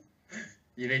hills.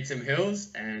 You need some hills,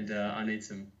 and I need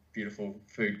some beautiful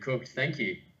food cooked. Thank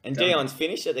you. And Dion's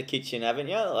finished at the kitchen, haven't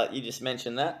you? Like you just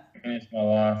mentioned that. Finished my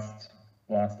last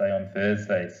day on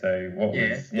Thursday. So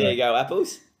There you go,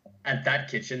 apples. At that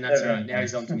kitchen, that's right. Now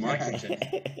he's on to my kitchen.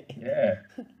 Yeah,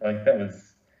 like that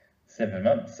was 7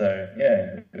 months. So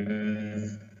yeah, it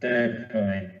was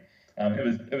definitely.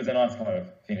 It was a nice kind of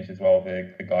finish as well.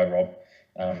 The guy Rob,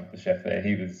 the chef there,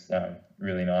 he was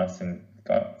really nice and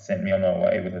sent me on my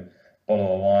way with a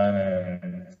bottle of wine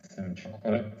and some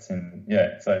chocolates, and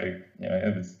so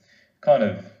it was kind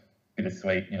of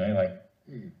bittersweet. They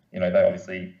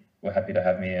obviously were happy to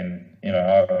have me, and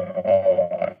I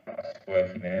liked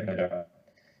working there, but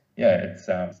it's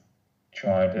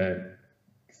trying to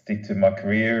stick to my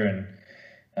career, and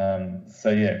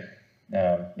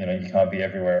you can't be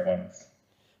everywhere at once.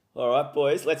 All right,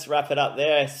 boys, let's wrap it up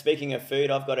there. Speaking of food,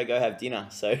 I've got to go have dinner,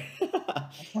 so...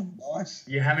 Nice.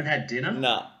 You haven't had dinner?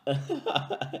 No.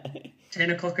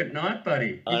 10 o'clock at night,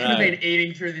 buddy. You could have been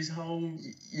eating through this whole...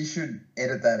 You should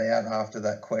edit that out after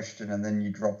that question, and then you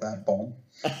drop that bomb.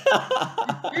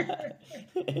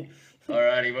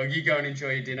 Alrighty, well, you go and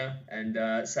enjoy your dinner, and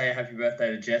say a happy birthday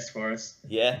to Jess for us.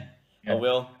 Yeah, I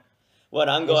will. Well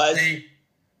done, guys.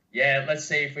 Let's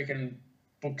see if we can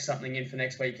book something in for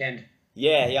next weekend.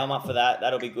 Yeah, I'm up for that.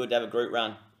 That'll be good to have a group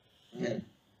run. Yeah,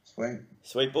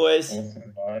 Sweet, boys.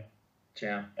 Awesome, bye.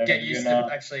 Ciao. Get used to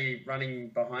actually running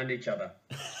behind each other.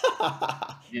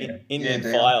 Indian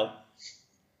file.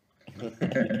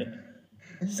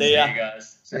 See ya. See you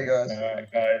guys. See you guys. All right,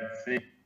 guys. See you.